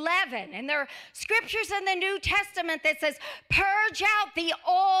the leaven. And there are scriptures in the New Testament that says, purge out the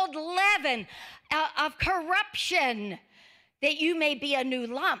old leaven of corruption, that you may be a new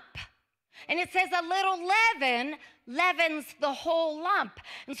lump. And it says a little leaven leavens the whole lump.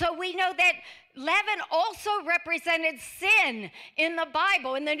 And so we know that leaven also represented sin in the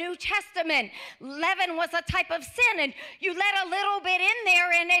Bible, in the New Testament. Leaven was a type of sin, and you let a little bit in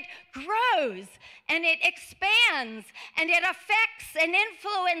there and it grows and it expands and it affects and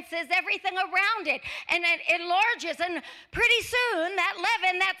influences everything around it, and it enlarges, and pretty soon that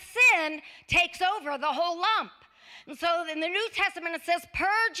leaven, that sin, takes over the whole lump. And so in the New Testament it says,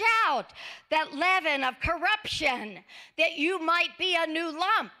 purge out that leaven of corruption, that you might be a new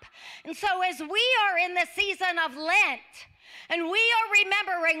lump. And so as we are in the season of Lent, and we are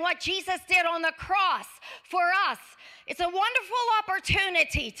remembering what Jesus did on the cross for us, it's a wonderful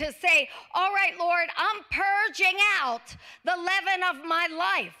opportunity to say, all right, Lord, I'm purging out the leaven of my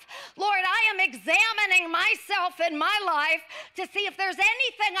life. Lord, I am examining myself in my life to see if there's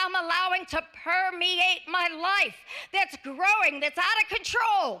anything I'm allowing to permeate my life that's growing, that's out of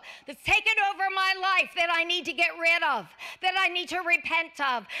control, that's taken over my life, that I need to get rid of, that I need to repent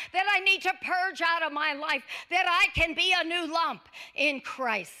of, that I need to purge out of my life, that I can be a new lump in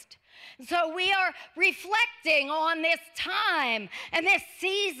Christ. So we are reflecting on this time and this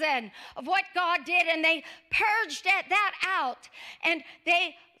season of what God did, and they purged that out, and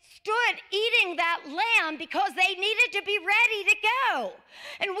they stood eating that lamb because they needed to be ready to go.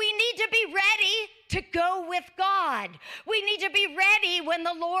 And we need to be ready to go with God. We need to be ready when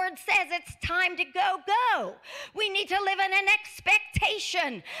the Lord says it's time to go, go. We need to live in an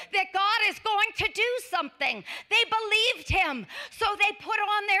expectation that God is going to do something. They believed him, so they put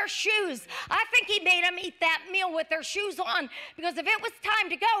on their shoes. I think he made them eat that meal with their shoes on, because if it was time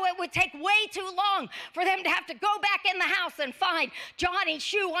to go, it would take way too long for them to have to go back in the house and find Johnny's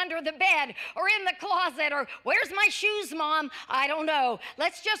shoe under the bed or in the closet, or where's my shoes, Mom? I don't know.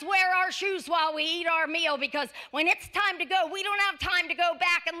 Let's just wear our shoes while we eat our meal, because when it's time to go, we don't have time to go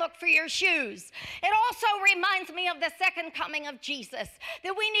back and look for your shoes. It also reminds me of the second coming of Jesus,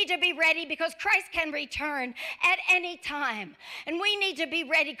 that we need to be ready because Christ can return at any time. And we need to be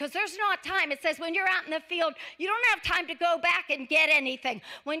ready because there's not time. It says when you're out in the field, you don't have time to go back and get anything.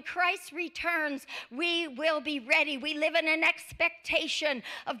 When Christ returns, we will be ready. We live in an expectation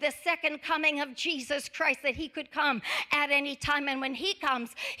of the second coming of Jesus Christ, that he could come at any time. And when he comes,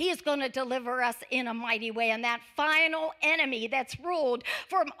 he is going to deliver us in a mighty way. And that final enemy that's ruled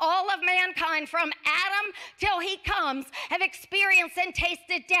from all of mankind, from Adam till he comes, have experienced and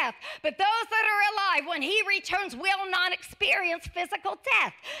tasted death. But those that are alive, when he returns, will not experience physical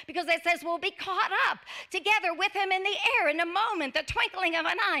death, because it says we'll be caught up together with him in the air. In a moment, the twinkling of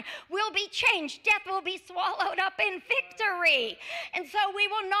an eye, will be changed. Death will be swallowed up in victory. And so we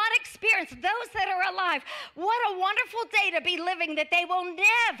will not experience, those that are alive, what a wonderful day to be living, that they will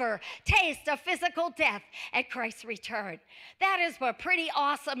never taste a physical death at Christ's return. That is a pretty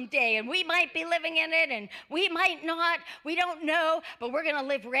awesome day, and we might be living in it, and we might not. We don't know, but we're going to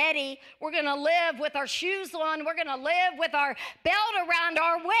live ready. We're going to live with our shoes on. We're going to live with our belt around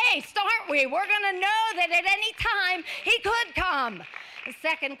our waist, aren't we? We're going to know that at any time he could come. The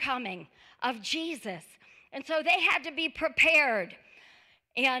second coming of Jesus. And so they had to be prepared.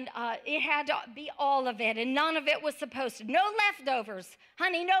 And it had to be all of it, and none of it was supposed to. No leftovers.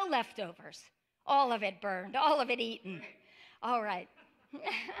 Honey, no leftovers. All of it burned, all of it eaten. All right.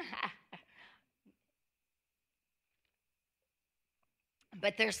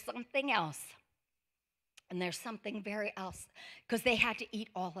 But there's something else. And there's something very else, because they had to eat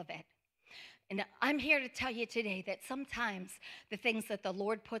all of it. And I'm here to tell you today that sometimes the things that the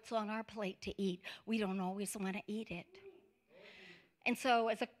Lord puts on our plate to eat, we don't always want to eat it. And so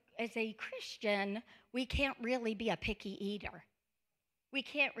as a Christian, we can't really be a picky eater. We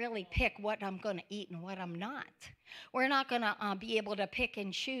can't really pick what I'm going to eat and what I'm not. We're not going to be able to pick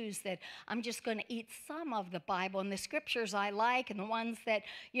and choose that I'm just going to eat some of the Bible and the scriptures I like and the ones that,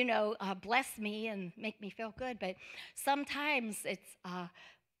 bless me and make me feel good. But sometimes it's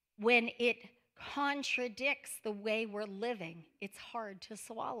when it contradicts the way we're living, it's hard to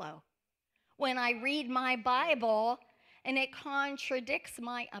swallow. When I read my Bible and it contradicts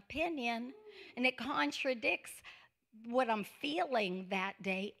my opinion and it contradicts what I'm feeling that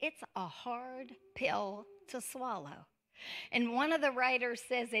day, it's a hard pill to swallow. And one of the writers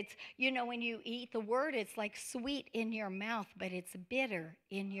says it's, when you eat the word, it's like sweet in your mouth, but it's bitter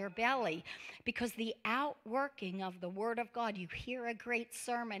in your belly. Because the outworking of the word of God, you hear a great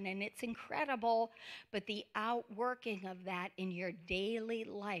sermon and it's incredible, but the outworking of that in your daily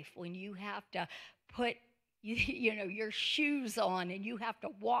life, when you have to put your shoes on and you have to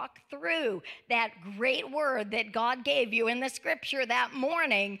walk through that great word that God gave you in the scripture that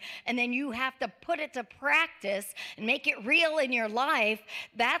morning, and then you have to put it to practice and make it real in your life,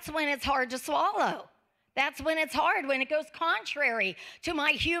 that's when it's hard to swallow. That's when it's hard, when it goes contrary to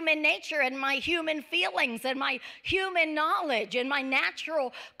my human nature and my human feelings and my human knowledge, and my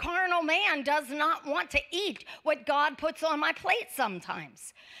natural carnal man does not want to eat what God puts on my plate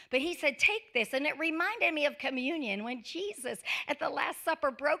sometimes. But he said, take this. And it reminded me of communion when Jesus at the Last Supper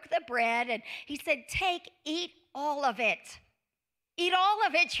broke the bread and he said, eat all of it. Eat all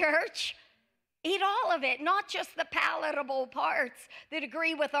of it, church. Eat all of it, not just the palatable parts that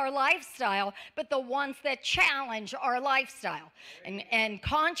agree with our lifestyle, but the ones that challenge our lifestyle and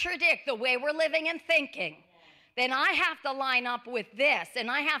contradict the way we're living and thinking. Then I have to line up with this,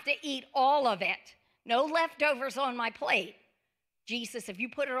 and I have to eat all of it. No leftovers on my plate. Jesus, if you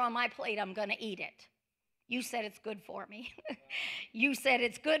put it on my plate, I'm going to eat it. You said it's good for me. You said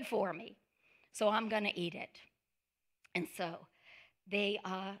it's good for me, so I'm going to eat it. And so they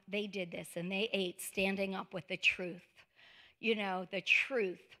did this, and they ate standing up with the truth. The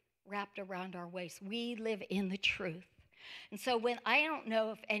truth wrapped around our waist. We live in the truth. And so when I don't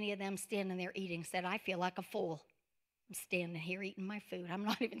know if any of them standing there eating said, I feel like a fool. I'm standing here eating my food. I'm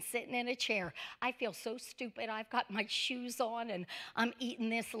not even sitting in a chair. I feel so stupid. I've got my shoes on, and I'm eating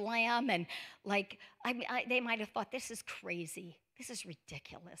this lamb. And they might have thought, this is crazy. This is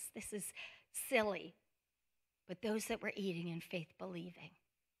ridiculous. This is silly. But those that were eating in faith, believing,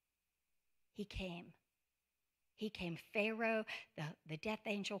 he came. He came. Pharaoh, the death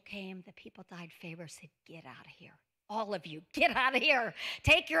angel came. The people died. Pharaoh said, get out of here. All of you, get out of here.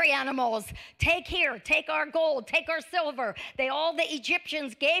 Take your animals. Take our gold. Take our silver. All the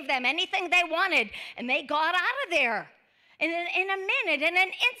Egyptians gave them anything they wanted, and they got out of there. And in a minute, in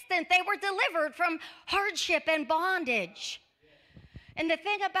an instant, they were delivered from hardship and bondage. And the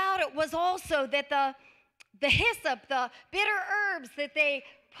thing about it was also that the hyssop, the bitter herbs that they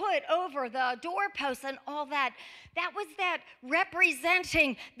put over the doorposts and all that, that was that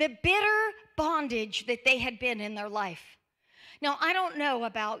representing the bitter bondage that they had been in their life. Now, I don't know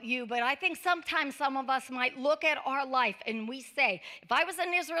about you, but I think sometimes some of us might look at our life and we say, if I was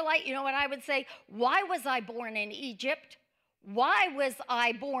an Israelite, you know what I would say? Why was I born in Egypt? Why was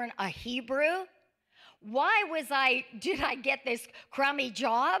I born a Hebrew? Why did I get this crummy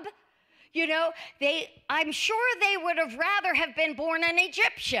job? You know, I'm sure they would have rather have been born an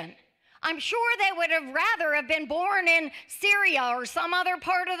Egyptian. I'm sure they would have rather have been born in Syria or some other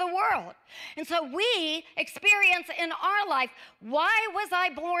part of the world. And so we experience in our life, why was I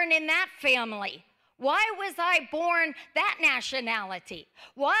born in that family? Why was I born that nationality?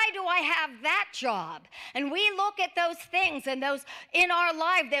 Why do I have that job? And we look at those things and those in our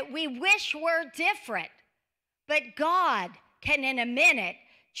life that we wish were different. But God can in a minute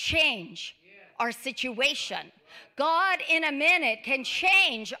change our situation. God in a minute can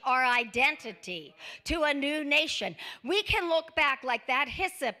change our identity to a new nation. We can look back like that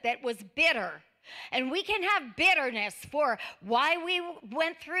hyssop that was bitter. And we can have bitterness for why we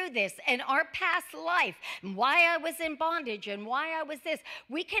went through this and our past life, and why I was in bondage and why I was this.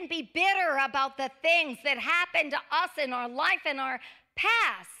 We can be bitter about the things that happened to us in our life and our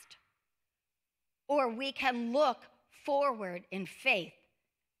past. Or we can look forward in faith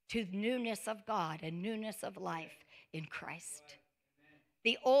to newness of God and newness of life in Christ.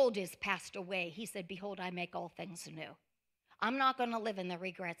 The old is passed away. He said, behold, I make all things new. I'm not going to live in the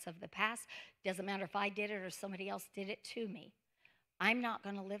regrets of the past. Doesn't matter if I did it or somebody else did it to me. I'm not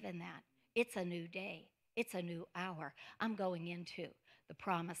going to live in that. It's a new day. It's a new hour. I'm going into the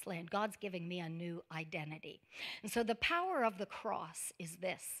promised land. God's giving me a new identity. And so the power of the cross is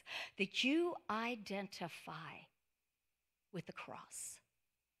this, that you identify with the cross.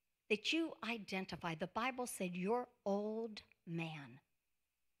 That you identify. The Bible said your old man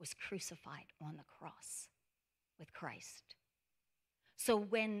was crucified on the cross with Christ. So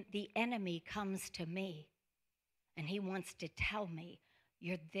when the enemy comes to me and he wants to tell me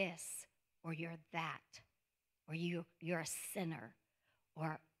you're this or you're that or you're a sinner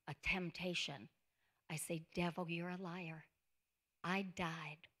or a temptation, I say, devil, you're a liar. I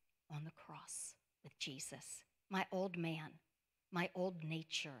died on the cross with Jesus. My old man, my old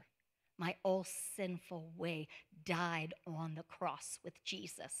nature, my old sinful way died on the cross with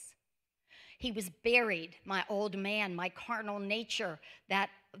Jesus. He was buried. My old man, my carnal nature, that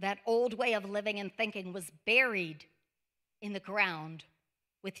old way of living and thinking was buried in the ground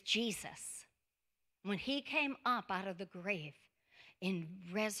with Jesus. When he came up out of the grave in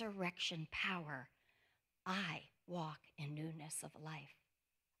resurrection power, I walk in newness of life.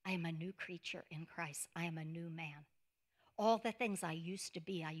 I am a new creature in Christ. I am a new man. All the things I used to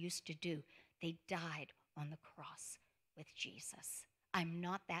be, I used to do, they died on the cross with Jesus. I'm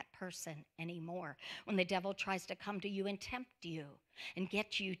not that person anymore. When the devil tries to come to you and tempt you and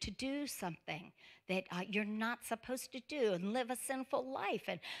get you to do something that you're not supposed to do and live a sinful life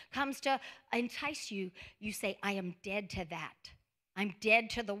and comes to entice you, you say, I am dead to that. I'm dead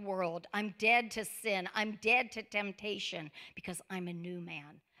to the world. I'm dead to sin. I'm dead to temptation because I'm a new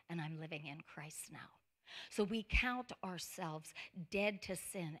man and I'm living in Christ now. So we count ourselves dead to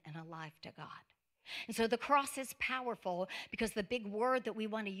sin and alive to God. And so the cross is powerful because the big word that we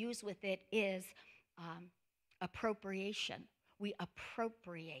want to use with it is appropriation. We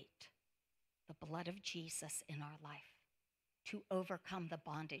appropriate the blood of Jesus in our life to overcome the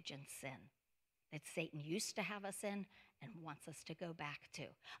bondage and sin that Satan used to have us in and wants us to go back to.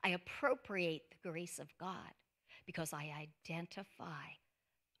 I appropriate the grace of God because I identify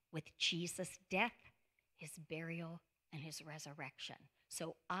with Jesus' death, his burial, and his resurrection.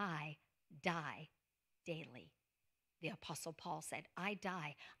 So I die daily. The Apostle Paul said, I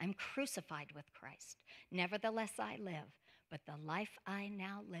die. I'm crucified with Christ. Nevertheless, I live. But the life I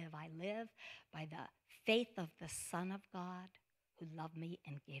now live, I live by the faith of the Son of God who loved me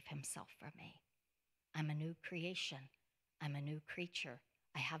and gave himself for me. I'm a new creation. I'm a new creature.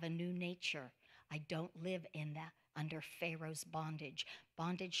 I have a new nature. I don't live under Pharaoh's bondage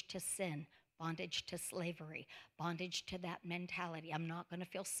to sin, bondage to slavery, bondage to that mentality. I'm not going to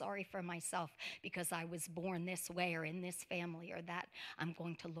feel sorry for myself because I was born this way or in this family or that. I'm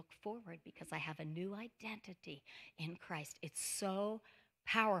going to look forward because I have a new identity in Christ. It's so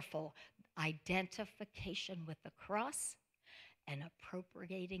powerful. Identification with the cross and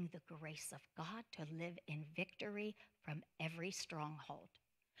appropriating the grace of God to live in victory from every stronghold.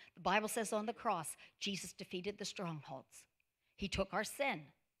 The Bible says on the cross, Jesus defeated the strongholds. He took our sin.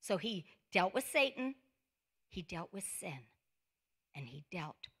 So he dealt with Satan, he dealt with sin, and he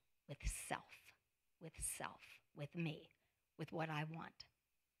dealt with self, with me, with what I want.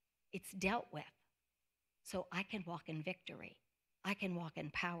 It's dealt with. So I can walk in victory. I can walk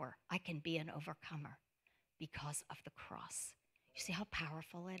in power. I can be an overcomer because of the cross. You see how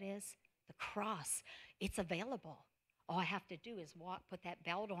powerful it is? The cross, it's available. All I have to do is walk, put that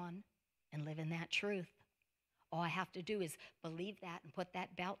belt on, and live in that truth. All I have to do is believe that and put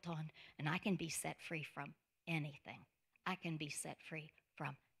that belt on, and I can be set free from anything. I can be set free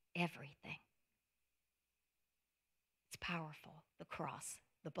from everything. It's powerful, the cross,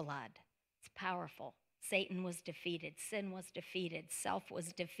 the blood. It's powerful. Satan was defeated. Sin was defeated. Self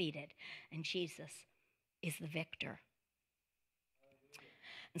was defeated. And Jesus is the victor.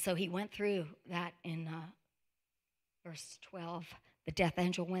 And so he went through that in verse 12. The death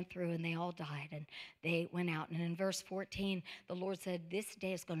angel went through and they all died and they went out. And in verse 14, the Lord said, this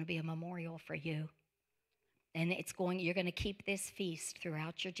day is going to be a memorial for you. And you're going to keep this feast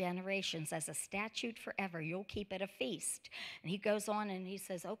throughout your generations as a statute forever. You'll keep it a feast. And he goes on and he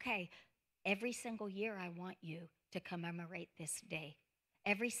says, okay, every single year I want you to commemorate this day.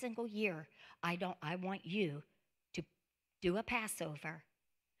 Every single year I want you to do a Passover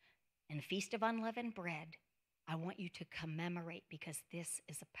and a Feast of Unleavened Bread. I want you to commemorate because this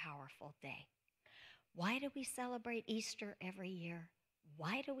is a powerful day. Why do we celebrate Easter every year?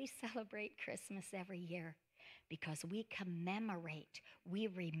 Why do we celebrate Christmas every year? Because we commemorate, we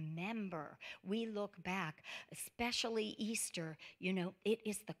remember, we look back, especially Easter, it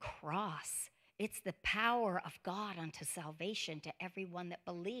is the cross. It's the power of God unto salvation to everyone that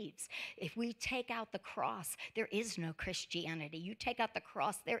believes. If we take out the cross, there is no Christianity. You take out the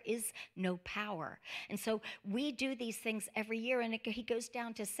cross, there is no power. And so we do these things every year, and he goes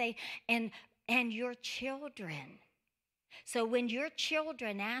down to say, and your children. So when your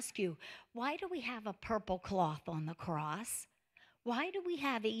children ask you, why do we have a purple cloth on the cross? Why do we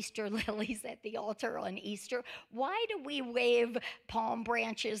have Easter lilies at the altar on Easter? Why do we wave palm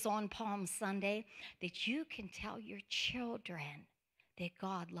branches on Palm Sunday? That you can tell your children that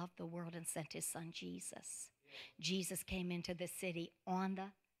God loved the world and sent his son Jesus. Jesus came into the city on the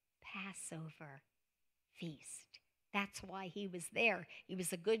Passover feast. That's why he was there. He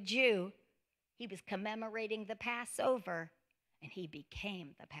was a good Jew. He was commemorating the Passover, and he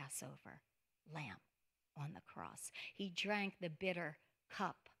became the Passover lamb on the cross. He drank the bitter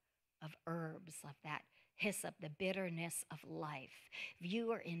cup of herbs, of that hyssop, the bitterness of life. If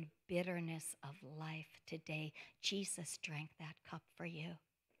you are in bitterness of life today, Jesus drank that cup for you.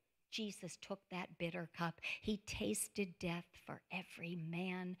 Jesus took that bitter cup. He tasted death for every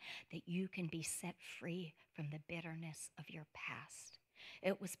man that you can be set free from the bitterness of your past.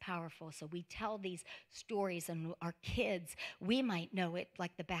 It was powerful. So we tell these stories, and our kids, we might know it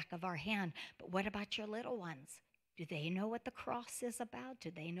like the back of our hand, but what about your little ones? Do they know what the cross is about? Do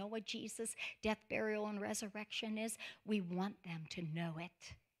they know what Jesus' death, burial, and resurrection is? We want them to know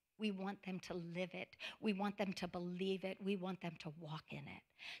it. We want them to live it. We want them to believe it. We want them to walk in it.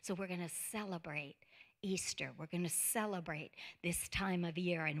 So we're going to celebrate Easter. We're going to celebrate this time of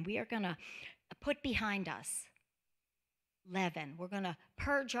year, and we are going to put behind us leaven. We're going to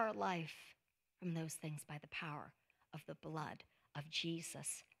purge our life from those things by the power of the blood of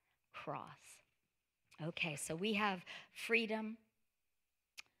Jesus' cross. Okay, so we have freedom,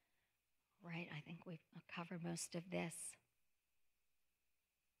 right? I think we've covered most of this.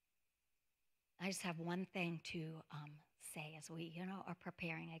 I just have one thing to say as we, are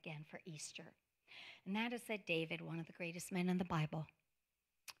preparing again for Easter. And that is that David, one of the greatest men in the Bible,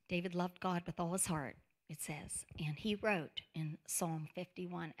 David loved God with all his heart, it says. And he wrote in Psalm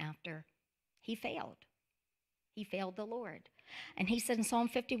 51 after he failed. He failed the Lord. And he said in Psalm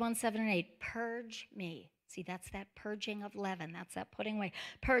 51, 7 and 8, purge me. See, that's that purging of leaven. That's that putting away.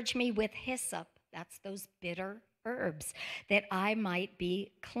 Purge me with hyssop. That's those bitter herbs, that I might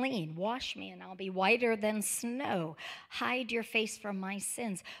be clean. Wash me and I'll be whiter than snow. Hide your face from my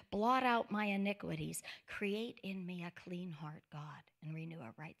sins. Blot out my iniquities. Create in me a clean heart, God, and renew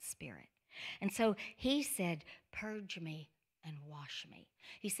a right spirit. And so he said, purge me and wash me.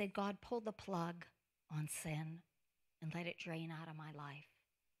 He said, God, pull the plug on sin and let it drain out of my life,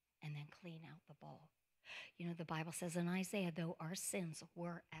 and then clean out You know, the Bible says in Isaiah, though our sins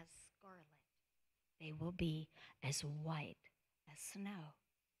were as scarlet, they will be as white as snow.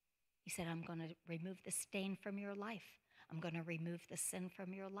 He said, I'm going to remove the stain from your life. I'm going to remove the sin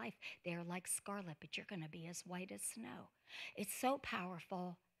from your life. They're like scarlet, but you're going to be as white as snow. It's so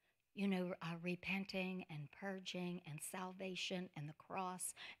powerful, you know, repenting and purging and salvation and the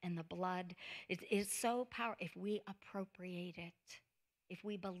cross and the blood. It is so powerful if we appropriate it, if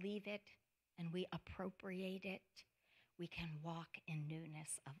we believe it and we appropriate it, we can walk in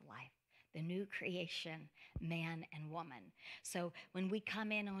newness of life. The new creation, man and woman. So when we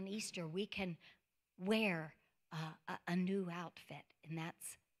come in on Easter, we can wear a new outfit, and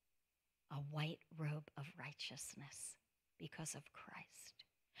that's a white robe of righteousness because of Christ.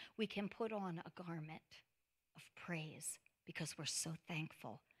 We can put on a garment of praise because we're so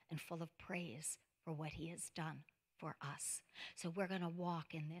thankful and full of praise for what he has done for us. So we're going to walk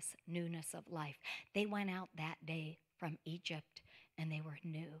in this newness of life. They went out that day from Egypt, and they were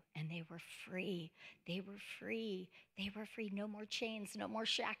new, and they were free. They were free. They were free. No more chains, no more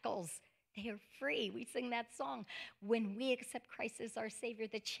shackles. They are free. We sing that song. When we accept Christ as our Savior,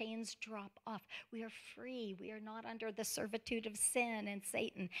 the chains drop off. We are free. We are not under the servitude of sin and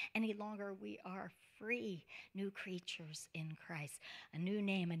Satan any longer. We are free, new creatures in Christ, a new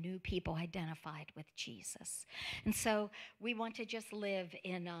name, a new people identified with Jesus. And so we want to just live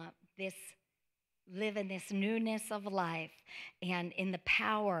in this newness of life and in the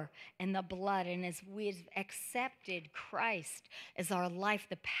power and the blood. And as we've accepted Christ as our life,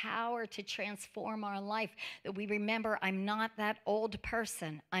 the power to transform our life, that we remember, I'm not that old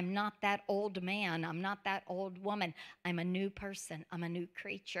person. I'm not that old man. I'm not that old woman. I'm a new person. I'm a new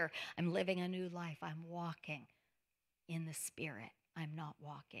creature. I'm living a new life. I'm walking in the Spirit. I'm not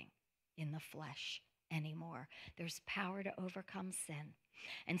walking in the flesh anymore. There's power to overcome sin.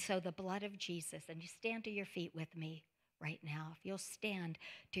 And so the blood of Jesus, and you stand to your feet with me right now. If you'll stand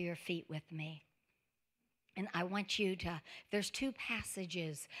to your feet with me. And I want you to, there's two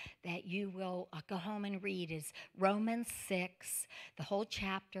passages that you will go home and read is Romans 6, the whole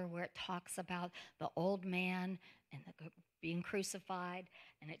chapter where it talks about the old man and being crucified,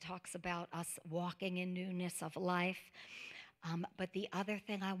 and it talks about us walking in newness of life. But the other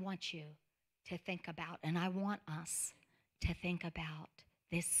thing I want you to think about, and I want us to think about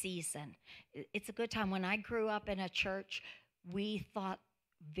this season. It's a good time. When I grew up in a church, we thought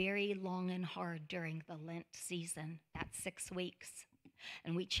very long and hard during the Lent season, that's 6 weeks.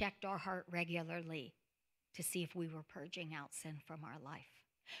 And we checked our heart regularly to see if we were purging out sin from our life.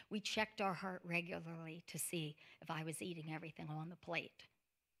 We checked our heart regularly to see if I was eating everything on the plate.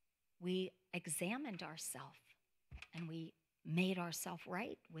 We examined ourselves, and we made ourselves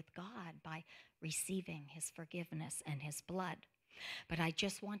right with God by receiving his forgiveness and his blood. But I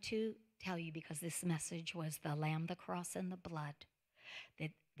just want to tell you, because this message was the Lamb, the cross, and the blood,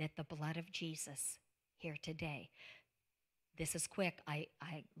 that the blood of Jesus here today. This is quick. I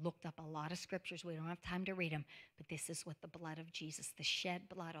looked up a lot of scriptures. We don't have time to read them, but this is what the blood of Jesus, the shed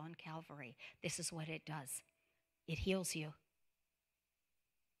blood on Calvary, this is what it does. It heals you.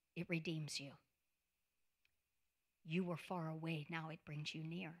 It redeems you. You were far away, now it brings you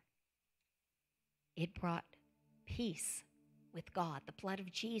near. It brought peace with God. The blood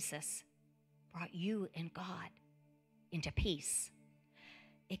of Jesus brought you and God into peace.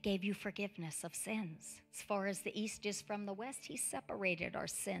 It gave you forgiveness of sins. As far as the east is from the west, he separated our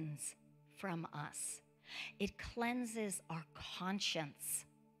sins from us. It cleanses our conscience,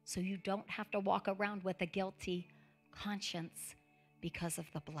 so you don't have to walk around with a guilty conscience because of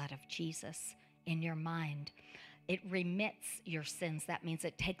the blood of Jesus in your mind. It remits your sins. That means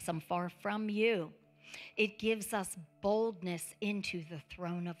it takes them far from you. It gives us boldness into the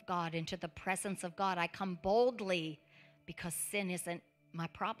throne of God, into the presence of God. I come boldly because sin isn't my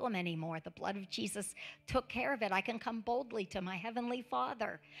problem anymore. The blood of Jesus took care of it. I can come boldly to my Heavenly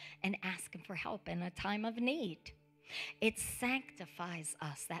Father and ask him for help in a time of need. It sanctifies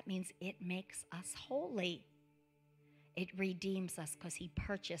us. That means it makes us holy. It redeems us because he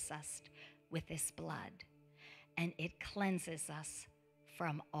purchased us with his blood. And it cleanses us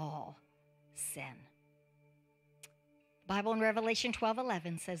from all sin. The Bible in Revelation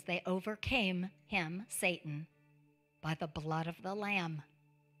 12:11 says they overcame him, Satan, by the blood of the Lamb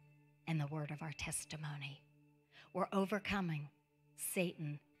and the word of our testimony. We're overcoming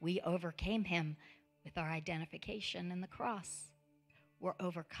Satan. We overcame him with our identification in the cross. We're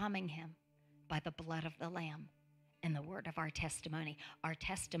overcoming him by the blood of the Lamb and the word of our testimony. Our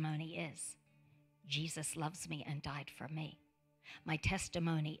testimony is, Jesus loves me and died for me. My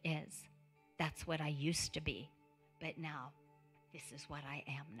testimony is, that's what I used to be, but now this is what I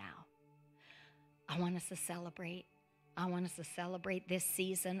am now. I want us to celebrate. I want us to celebrate this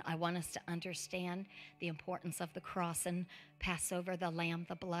season. I want us to understand the importance of the cross and Passover, the lamb,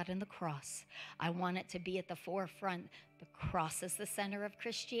 the blood, and the cross. I want it to be at the forefront. The cross is the center of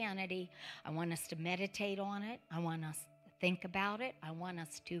Christianity. I want us to meditate on it. I want us to think about it. I want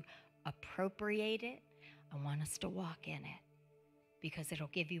us to appropriate it. I want us to walk in it because it'll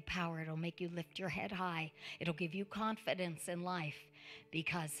give you power. It'll make you lift your head high. It'll give you confidence in life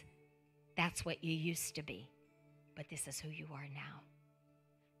because that's what you used to be. But this is who you are now.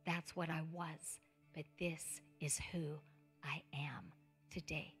 That's what I was, but this is who I am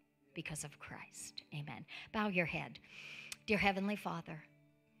today because of Christ. Amen. Bow your head. Dear Heavenly Father,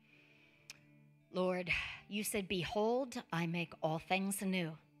 Lord, you said, behold, I make all things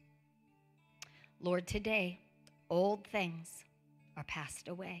new. Lord, today, old things are passed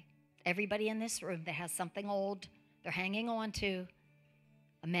away. Everybody in this room that has something old they're hanging on to,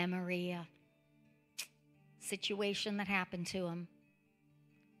 a memory, a situation that happened to them.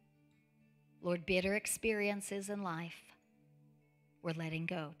 Lord, bitter experiences in life, we're letting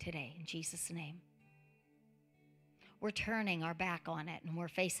go today in Jesus' name. We're turning our back on it and we're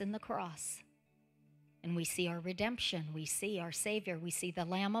facing the cross. And we see our redemption. We see our Savior. We see the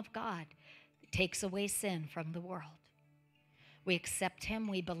Lamb of God that takes away sin from the world. We accept him.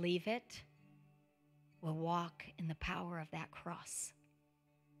 We believe it. We'll walk in the power of that cross.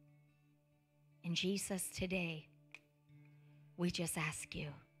 And Jesus, today, we just ask you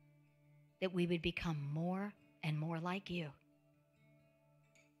that we would become more and more like you.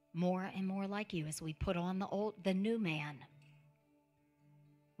 More and more like you as we put on the new man.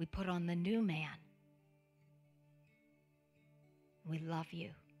 We put on the new man. We love you.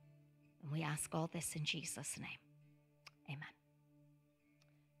 And we ask all this in Jesus' name. Amen.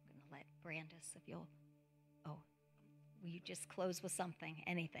 I'm going to let Brandis, if you'll, will you just close with something,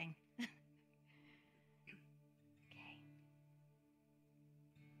 anything?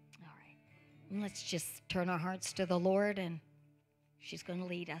 Let's just turn our hearts to the Lord, and she's going to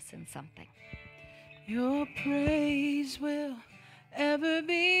lead us in something. Your praise will ever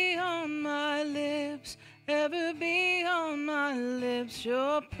be on my lips, ever be on my lips.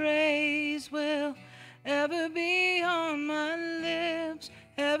 Your praise will ever be on my lips,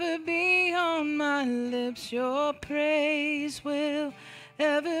 ever be on my lips. Your praise will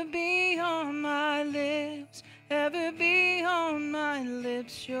ever be on my lips, ever be on my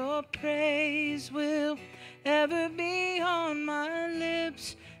lips. Your praise will ever be on my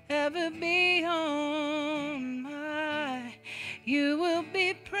lips, ever be on my. You will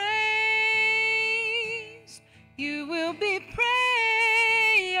be praised, you will be praised.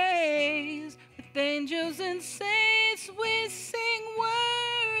 With angels and saints we sing,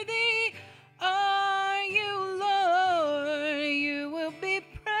 worthy are you, Lord. You will be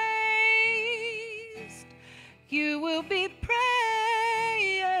praised, you will be praised.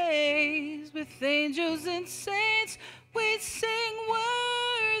 With angels and saints we sing,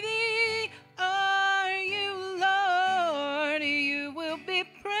 worthy are you, Lord. You will be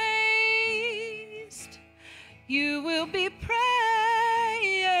praised, you will be praised.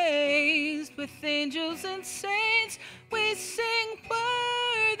 With angels and saints we sing,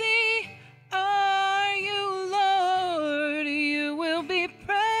 worthy are you, Lord. You will be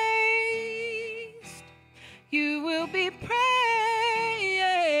praised, you will be praised.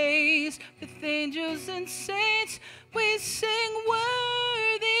 With angels and saints we sing,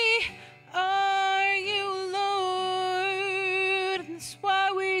 worthy are you, Lord. That's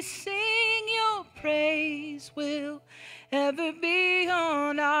why we sing, your praise will ever be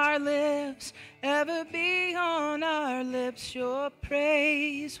on our lips, ever be on our lips. Your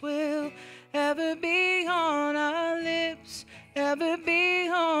praise will ever be on our lips, ever be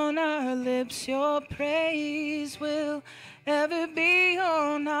on our lips. Your praise will ever be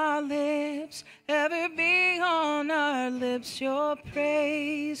on our lips, ever be on our lips. Your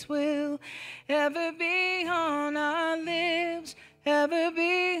praise will ever be on our lips, ever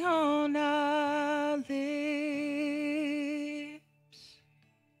be on our lips.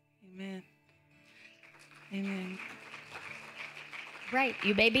 Amen. Amen. Right,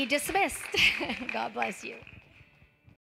 you may be dismissed. God bless you.